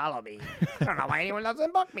 Bodybuilder, follow me. I don't know why anyone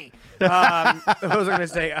doesn't book me. What was I going to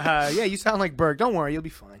say? Yeah, you sound like Berg. Don't worry, you'll be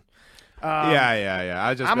fine.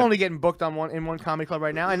 Yeah. I'm only getting booked on one comedy club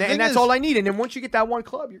right now, and thing that's is- all I need. And then once you get that one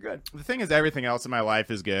club, you're good. The thing is, everything else in my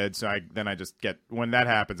life is good. So I just get when that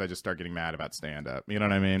happens, I just start getting mad about stand up. You know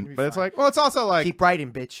what I mean? But it's like, well, it's also like Keep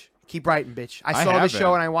writing, bitch. Keep writing, bitch. I I saw the have show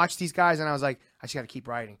been. and I watched these guys, and I was like, I just got to keep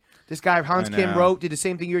writing. This guy Hans I Kim know. wrote, did the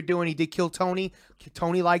same thing you're doing. He did Kill Tony.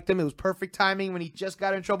 Tony liked him. It was perfect timing when he just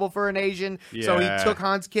got in trouble for an Asian. So he Yeah. took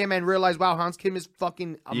Hans Kim and realized, wow, Hans Kim is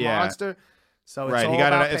fucking a Yeah. monster. So it's right. all He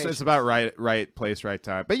got about it. It's patience. about right place, right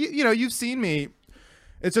time. But you've seen me.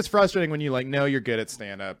 It's just frustrating when you know you're good at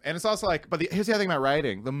stand up, and it's also like. But here's the other thing about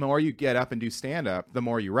writing: the more you get up and do stand up, the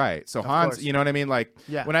more you write. So Hans, course. you know what I mean? Like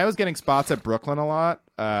Yeah. when I was getting spots at Brooklyn a lot,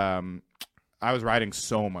 I was writing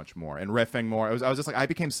so much more and riffing more. I was just like I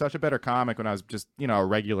became such a better comic when I was just a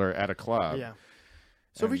regular at a club. Yeah.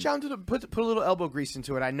 So reach out into put a little elbow grease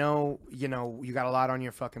into it. I know, you got a lot on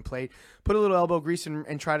your fucking plate. Put a little elbow grease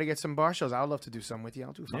and try to get some bar shows. I would love to do some with you.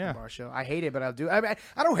 I'll do a fucking Yeah. bar show. I hate it, but I'll do. I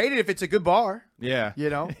don't hate it if it's a good bar. Yeah.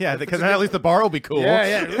 Yeah, Yeah, If because it's a then at good- least the bar will be cool.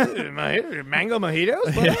 Yeah. Mango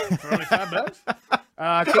mojitos for only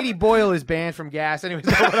 $5. Katie Boyle is banned from Gas. Anyways,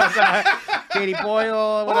 what else? Katie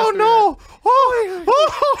Boyle. What else do we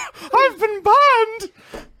got? I've been banned.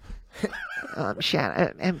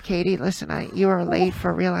 Katie, listen, you are late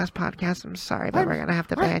for Real Ass Podcast. I'm sorry, but we're gonna have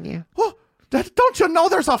to ban you. Don't you know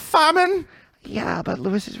there's a famine? Yeah, but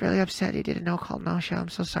Lewis is really upset he did a no-call, no-show. I'm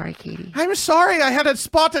so sorry, Katie. I'm sorry. I had a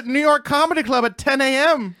spot at New York Comedy Club at 10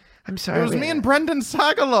 a.m. I'm sorry. It was me and Brendan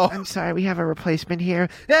Sagalo. I'm sorry, we have a replacement here.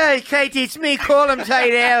 Hey, Katie, it's me, Colin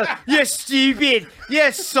Tidell. You stupid.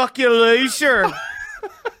 You suck, you loser.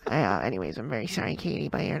 Anyways, I'm very sorry, Katie,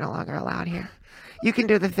 but you're no longer allowed here. You can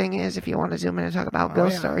do the thing is if you want to zoom in and talk about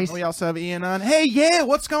ghost stories. We also have Ian on. Hey, yeah,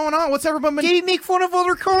 what's going on? What's everyone been... You make fun of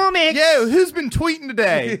other comics. Yo, who's been tweeting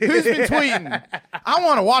today? Who's been tweeting? I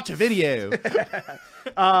want to watch a video.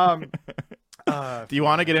 Do you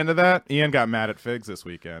want to get into that? Ian got mad at Figs this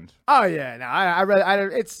weekend. Oh yeah, no,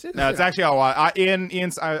 it's Actually all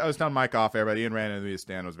Ian's. I was telling Mike off air, but Ian ran into me.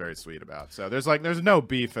 Stan was very sweet about. So there's no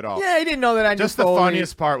beef at all. Yeah, he didn't know that I just knew the Foley.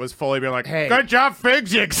 funniest part was Foley being like, Hey. "Good job,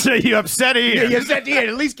 Figs. You upset Ian. Yeah, you upset Ian.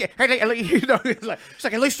 At least get, you know, it's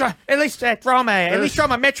like at least draw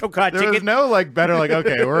my Metro card There was ticket. no better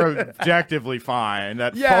okay, we're objectively fine.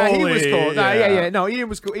 That Yeah, Foley, he was cool. Nah, yeah. No, Ian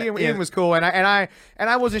was cool. Ian was cool, and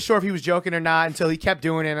I wasn't sure if he was joking or not until he kept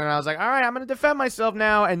doing it, and I was like, all right, I'm gonna defend myself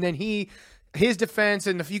now. And then his defense,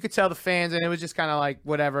 and you could tell the fans, and it was just kind of like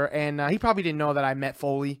whatever. And he probably didn't know that I met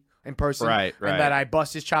Foley in person, Right. And that I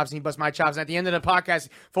bust his chops and he bust my chops. And at the end of the podcast,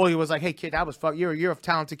 Foley was like, "Hey kid, that was fuck. You're a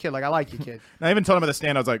talented kid. Like I like you, kid." And I even told him at the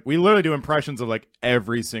stand, I was like, we literally do impressions of like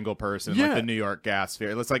every single person, Yeah. like the New York gas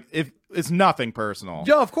sphere. It's like it's nothing personal.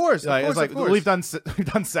 Yeah, of course. Like, it's like we've done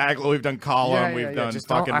Sagler, we've done Colin, we've done just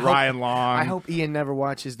fucking don't- Ryan Long. I hope Ian never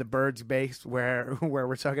watches the Birds base where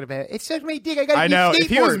we're talking about it's such my dick. I got. I know. If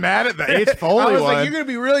he was mad at the H Foley I was one, like, you're gonna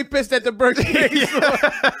be really pissed at the Birds base.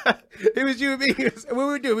 It was you and me. What we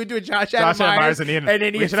would do? We'd do a Josh Adam Myers and Ian. then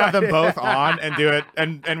We should have them both on and do it,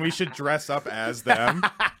 and we should dress up as them.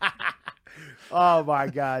 Oh my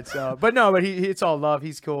God! But it's all love.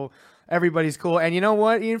 He's cool. Everybody's cool. And you know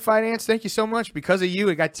what, Ian Finance? Thank you so much. Because of you,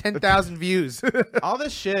 it got 10,000 views. All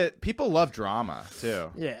this shit, people love drama too.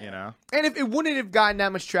 Yeah. You know? And if it wouldn't have gotten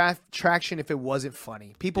that much traction if it wasn't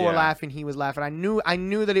funny. People were laughing. He was laughing. I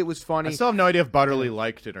knew that it was funny. I still have no idea if Butterly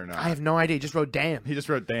liked it or not. I have no idea. He just wrote damn. He just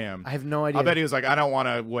wrote damn. I have no idea. I'll bet he was like, I don't want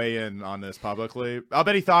to weigh in on this publicly. I'll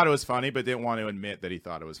bet he thought it was funny, but didn't want to admit that he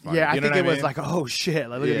thought it was funny. Yeah, I You know think what it was mean? like, oh shit,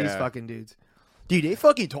 like look at these Yeah. fucking dudes. Dude, they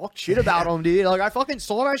fucking talk shit about him, dude. Like, I fucking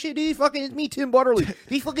saw that shit, dude. Fucking, it's me, Tim Butterly.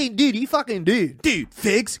 He fucking did. Dude,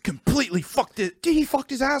 Figs completely fucked it. Dude, he fucked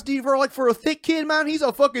his ass, dude, for a thick kid, man. He's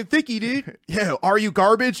a fucking thickie, dude. Yo, are you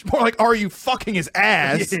garbage? More like, are you fucking his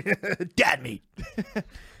ass? Dad meat. And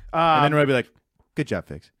then everybody be like, good job,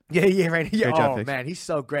 Figs. Yeah, right. Yeah. Great job, Oh Fix. man, he's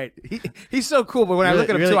so great. He's so cool. But when I Really- look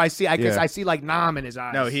at him really- too, I see yeah. I see like Nam in his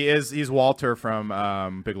eyes. No, he's Walter from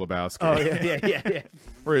Big Lebowski. Oh yeah.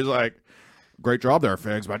 Where he's like, great job there,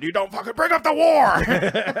 Figs, but you don't fucking bring up the war.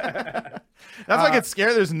 That's why I get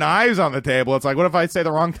scared. There's knives on the table. It's like, what if I say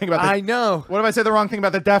the wrong thing about the... I know. What if I say the wrong thing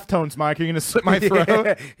about the Deftones, Mike? Are you going to slit my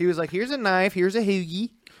throat? He was like, "Here's a knife. Here's a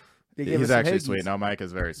hoagie." They gave us He's some actually hoagies. sweet. No, Mike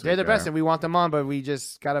is very sweet. They're the best, guy. and we want them on, but we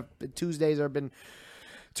just gotta. Tuesdays been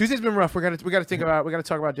rough. We gotta think about. We gotta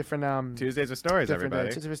talk about different Tuesdays with stories, different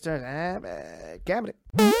everybody. different stars. Cabinet.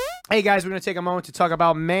 Hey guys, we're gonna take a moment to talk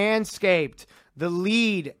about Manscaped, the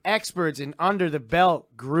lead experts in under the belt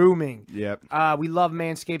grooming. Yep. We love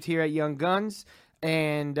Manscaped here at Young Guns,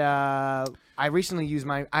 and I recently used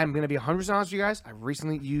my. I'm gonna be 100% honest with you guys. I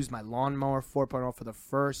recently used my lawnmower 4.0 for the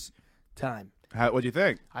first time. What'd you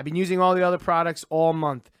think? I've been using all the other products all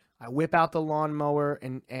month. I whip out the lawnmower,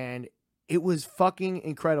 and it was fucking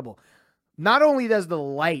incredible. Not only does the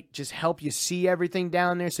light just help you see everything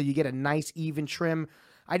down there so you get a nice even trim,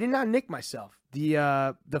 I did not nick myself.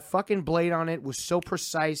 The fucking blade on it was so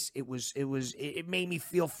precise. It made me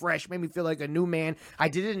feel fresh, made me feel like a new man. I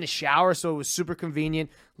did it in the shower, so it was super convenient.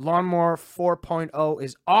 Lawnmower 4.0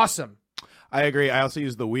 is awesome. I agree. I also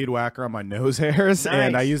use the weed whacker on my nose hairs,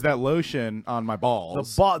 and Nice. I use that lotion on my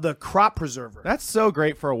balls. The crop preserver. That's so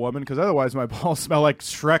great for a woman because otherwise my balls smell like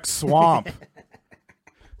Shrek Swamp.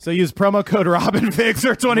 So use promo code RobinFigs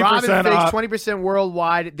for 20% Robin Figs, off. 20%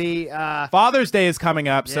 worldwide. Father's Day is coming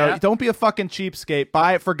up, so Yeah. don't be a fucking cheapskate.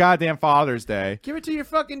 Buy it for goddamn Father's Day. Give it to your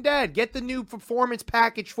fucking dad. Get the new Performance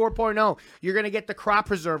Package 4.0. You're going to get the crop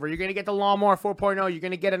preserver. You're going to get the lawnmower 4.0. You're going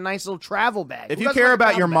to get a nice little travel bag. If Who you doesn't care like a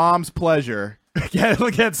about your travel bag? mom's pleasure,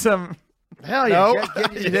 get some. Hell yeah. No?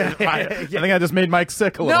 I I think I just made Mike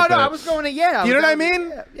sick a No, little bit. I was going to, yeah. You know what I was going-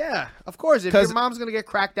 mean? Yeah, of course. If 'Cause- your mom's going to get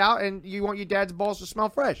cracked out and you want your dad's balls to smell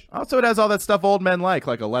fresh. Also, it has all that stuff old men like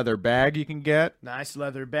a leather bag you can get. Nice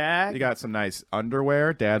leather bag. You got some nice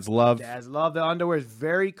underwear. Dads love. Dads love the underwear. It's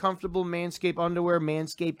very comfortable. Manscaped underwear,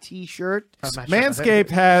 Manscaped t-shirt. Manscaped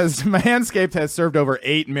has served over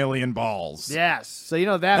 8 million balls. Yes. So you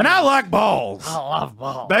know that. And I like balls. I love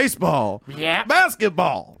balls. Baseball. Yeah.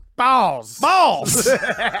 Basketball. Balls. Balls.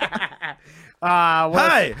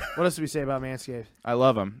 What else do we say about Manscaped? I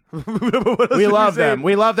love them. We love them.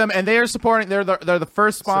 We love them, and they are supporting. They're the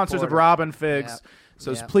first sponsors of Robin Figs. Yep.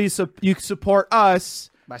 So Yep. please, you support us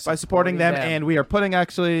by supporting supporting them. them. And we are putting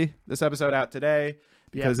actually this episode out today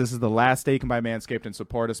because this is the last day you can buy Manscaped and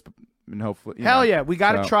support us. And hopefully, Hell yeah, we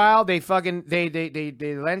got a trial. They fucking they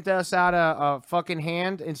lent us out a fucking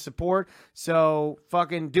hand in support. So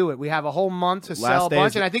fucking do it. We have a whole month to sell a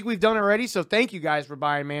bunch, and I think we've done it already. So thank you guys for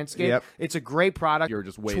buying Manscaped. Yep. It's a great product. You're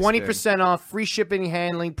just wasting. 20% off, free shipping and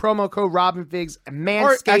handling. Promo code RobinFigs,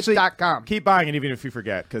 Manscaped.com. Keep buying it even if you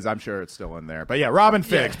forget, because I'm sure it's still in there. But yeah, Robin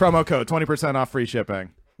Figs promo code 20% off, free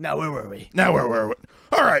shipping. Now where were we? Now where were we?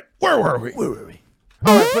 All right, where were we?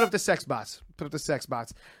 All right, put up the sex bots.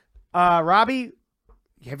 Robbie,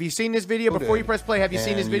 have you seen this video? Before you press play, have you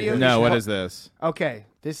seen this video? No, what is this? Okay,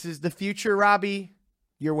 this is the future, Robbie.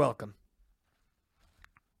 You're welcome.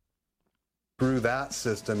 Through that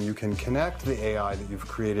system, you can connect the AI that you've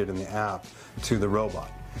created in the app to the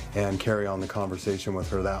robot and carry on the conversation with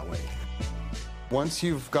her that way. Once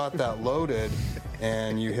you've got that loaded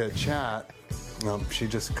and you hit chat, she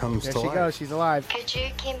just comes There to she life. goes. She's alive. Good you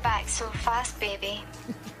came back so fast, baby.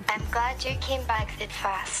 I'm glad you came back that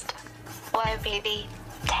fast. Wow, baby.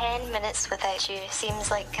 10 minutes without you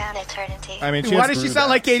seems like an eternity. I mean, Why does she sound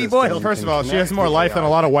like Katie Boyle? First of all, she has more life than a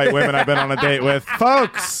lot of white women I've been on a date with.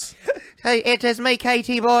 Folks! Hey, it is me,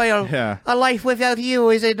 Katie Boyle. Yeah. A life without you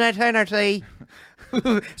is an eternity.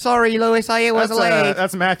 Sorry, Louis, I was late.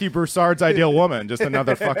 That's Matthew Broussard's ideal woman, just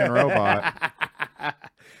another fucking robot.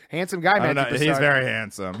 Handsome guy, I don't man. know, he's very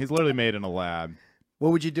handsome. He's literally made in a lab.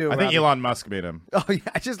 What would you do? I think Robbie? Elon Musk made him. Oh yeah,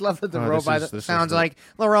 I just love that the Oh, this robot is sounds the- like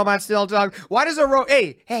the robot still talk. Why does a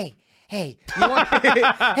Hey, you want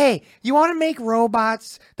hey, you want to make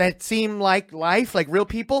robots that seem like life, like real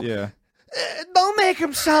people? Yeah. Don't make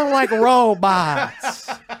them sound like robots.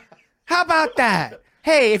 How about that?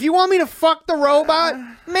 Hey, if you want me to fuck the robot,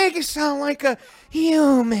 make it sound like a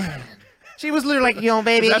human. She was literally like, yo,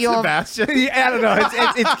 baby, Is that yo. Sebastian? Yeah, I don't know.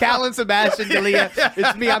 It's Cal and Sebastian D'Elia.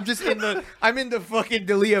 It's me. I'm just in the fucking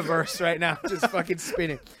D'Elia verse right now, just fucking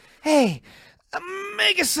spinning. Hey,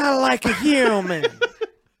 make it sound like a human.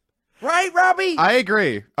 Right, Robbie? I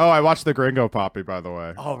agree. Oh, I watched the Gringo Poppy, by the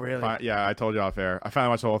way. Oh, really? Yeah, I told you off air. I finally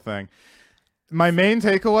watched the whole thing. My main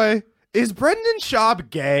takeaway is Brendan Schaub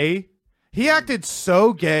gay? He acted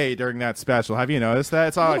so gay during that special. Have you noticed that?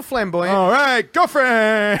 It's all A little like, flamboyant. all right,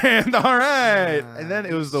 girlfriend. All right. And then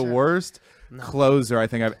it was the worst closer I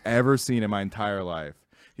think I've ever seen in my entire life.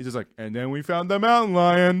 He's just like, and then we found the mountain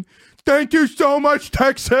lion. Thank you so much,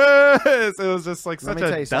 Texas. It was just like such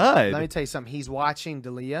a dud. Let me tell you something. He's watching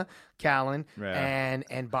D'Elia, Callan, Yeah.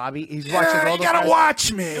 and Bobby. He's watching all you those gotta guys.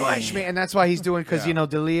 watch me. Watch me, and that's why he's doing because Yeah.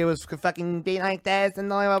 D'Elia was fucking be like that and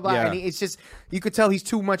blah blah blah. Yeah. And it's just you could tell he's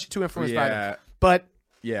too influenced by Yeah. it. But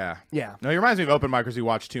Yeah. yeah, No, he reminds me of open micers who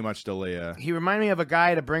watch too much D'Elia. he reminded me of a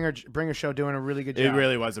guy at a bringer show doing a really good job. It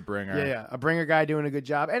really was a bringer. yeah, a bringer guy doing a good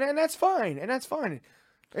job, and that's fine,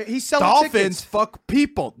 He's selling Dolphins tickets. fuck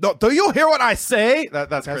people. No, do you hear what I say?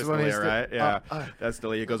 That's Chris what he's D'Elia, right? Yeah, that's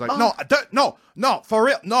D'Elia. He goes like, no, for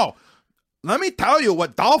real, no. Let me tell you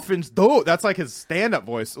what dolphins do. That's like his stand-up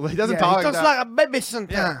voice. He doesn't talk he like talks that. like a baby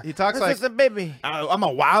sometimes. Yeah, he talks This like- is a baby. I'm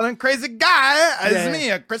a wild and crazy guy. It's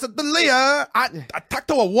Yeah. me, Chris D'Elia. I talk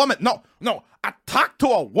to a woman. No, I talk to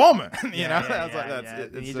a woman. You know, that's like that's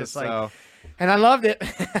it. It's He just just like- so. And I loved it.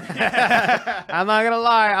 I'm not gonna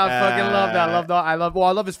lie, I fucking loved it.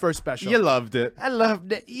 I love his first special. You loved it. I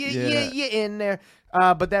loved it. You in there.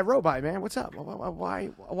 But that robot, man, what's up? Why?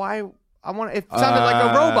 I want. It sounded like a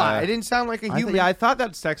robot. It didn't sound like a human. I thought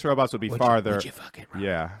that sex robots would be farther. Would you fuck it, Rob?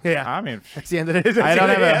 Yeah. Yeah. I mean, That's the end of it. I don't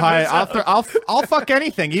have a high. I'll fuck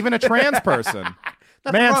anything, even a trans person.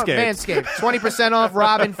 Manscaped. Manscaped. 20% off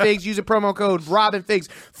Robin Figs. Use a promo code Robin Figs.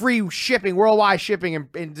 Free shipping, worldwide shipping.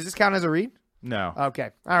 And does this count as a read? No. Okay.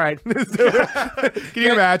 All right. Can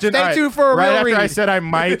you imagine? Stay All right, tuned for a right real after read. I said I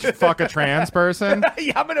might fuck a trans person.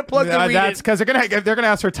 Yeah, I'm gonna plug the read. That's because they're gonna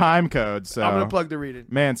ask for time codes. So I'm gonna plug the read.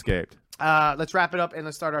 Manscaped. Let's wrap it up and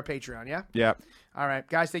let's start our Patreon. Yeah. Yeah. All right,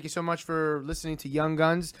 guys. Thank you so much for listening to Young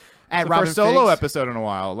Guns at The Robin first solo Figs. episode in a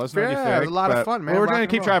while. Let's know what you Yeah, think. it was a lot of but fun, man. We're Rock gonna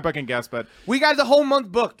and keep roll. trying booking guests, but We got the whole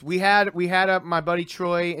month booked. We had my buddy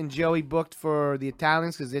Troy and Joey booked for the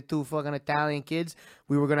Italians because they're two fucking Italian kids.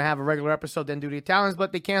 We were gonna have a regular episode, then do the Italians,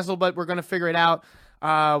 but they canceled. But we're gonna figure it out.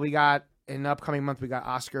 We got in the upcoming month. We got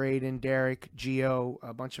Oscar, Aiden, Derek, Gio,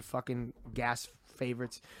 a bunch of fucking gas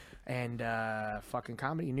favorites, and fucking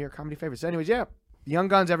comedy, New York comedy favorites. So anyways, yeah. Young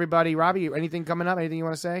Guns, everybody. Robbie, anything coming up? Anything you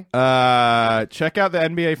want to say? Check out the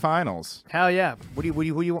NBA Finals. Hell yeah! Who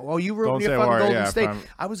you? Oh, you wrote me a Golden fucking State Golden Warriors, State. yeah,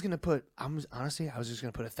 I was gonna put. Honestly, I was just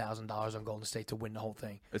gonna put $1,000 on Golden State to win the whole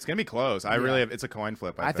thing. It's gonna be close. I really have, it's a coin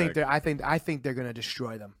flip. I think they're gonna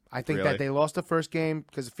destroy them. I think Really? that they lost the first game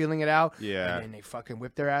because of feeling it out. Yeah. And then they fucking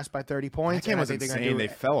whipped their ass by 30 points. That game was and I think they're insane. gonna They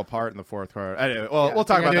do it. fell apart in the fourth quarter. Anyway, well, Yeah, we'll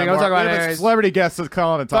talk about that. we'll more. talk about We it have a anyways. celebrity guest to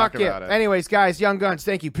call in and talk Fuck about it. it. Anyways, guys, Young Guns,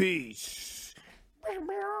 thank you. Peace.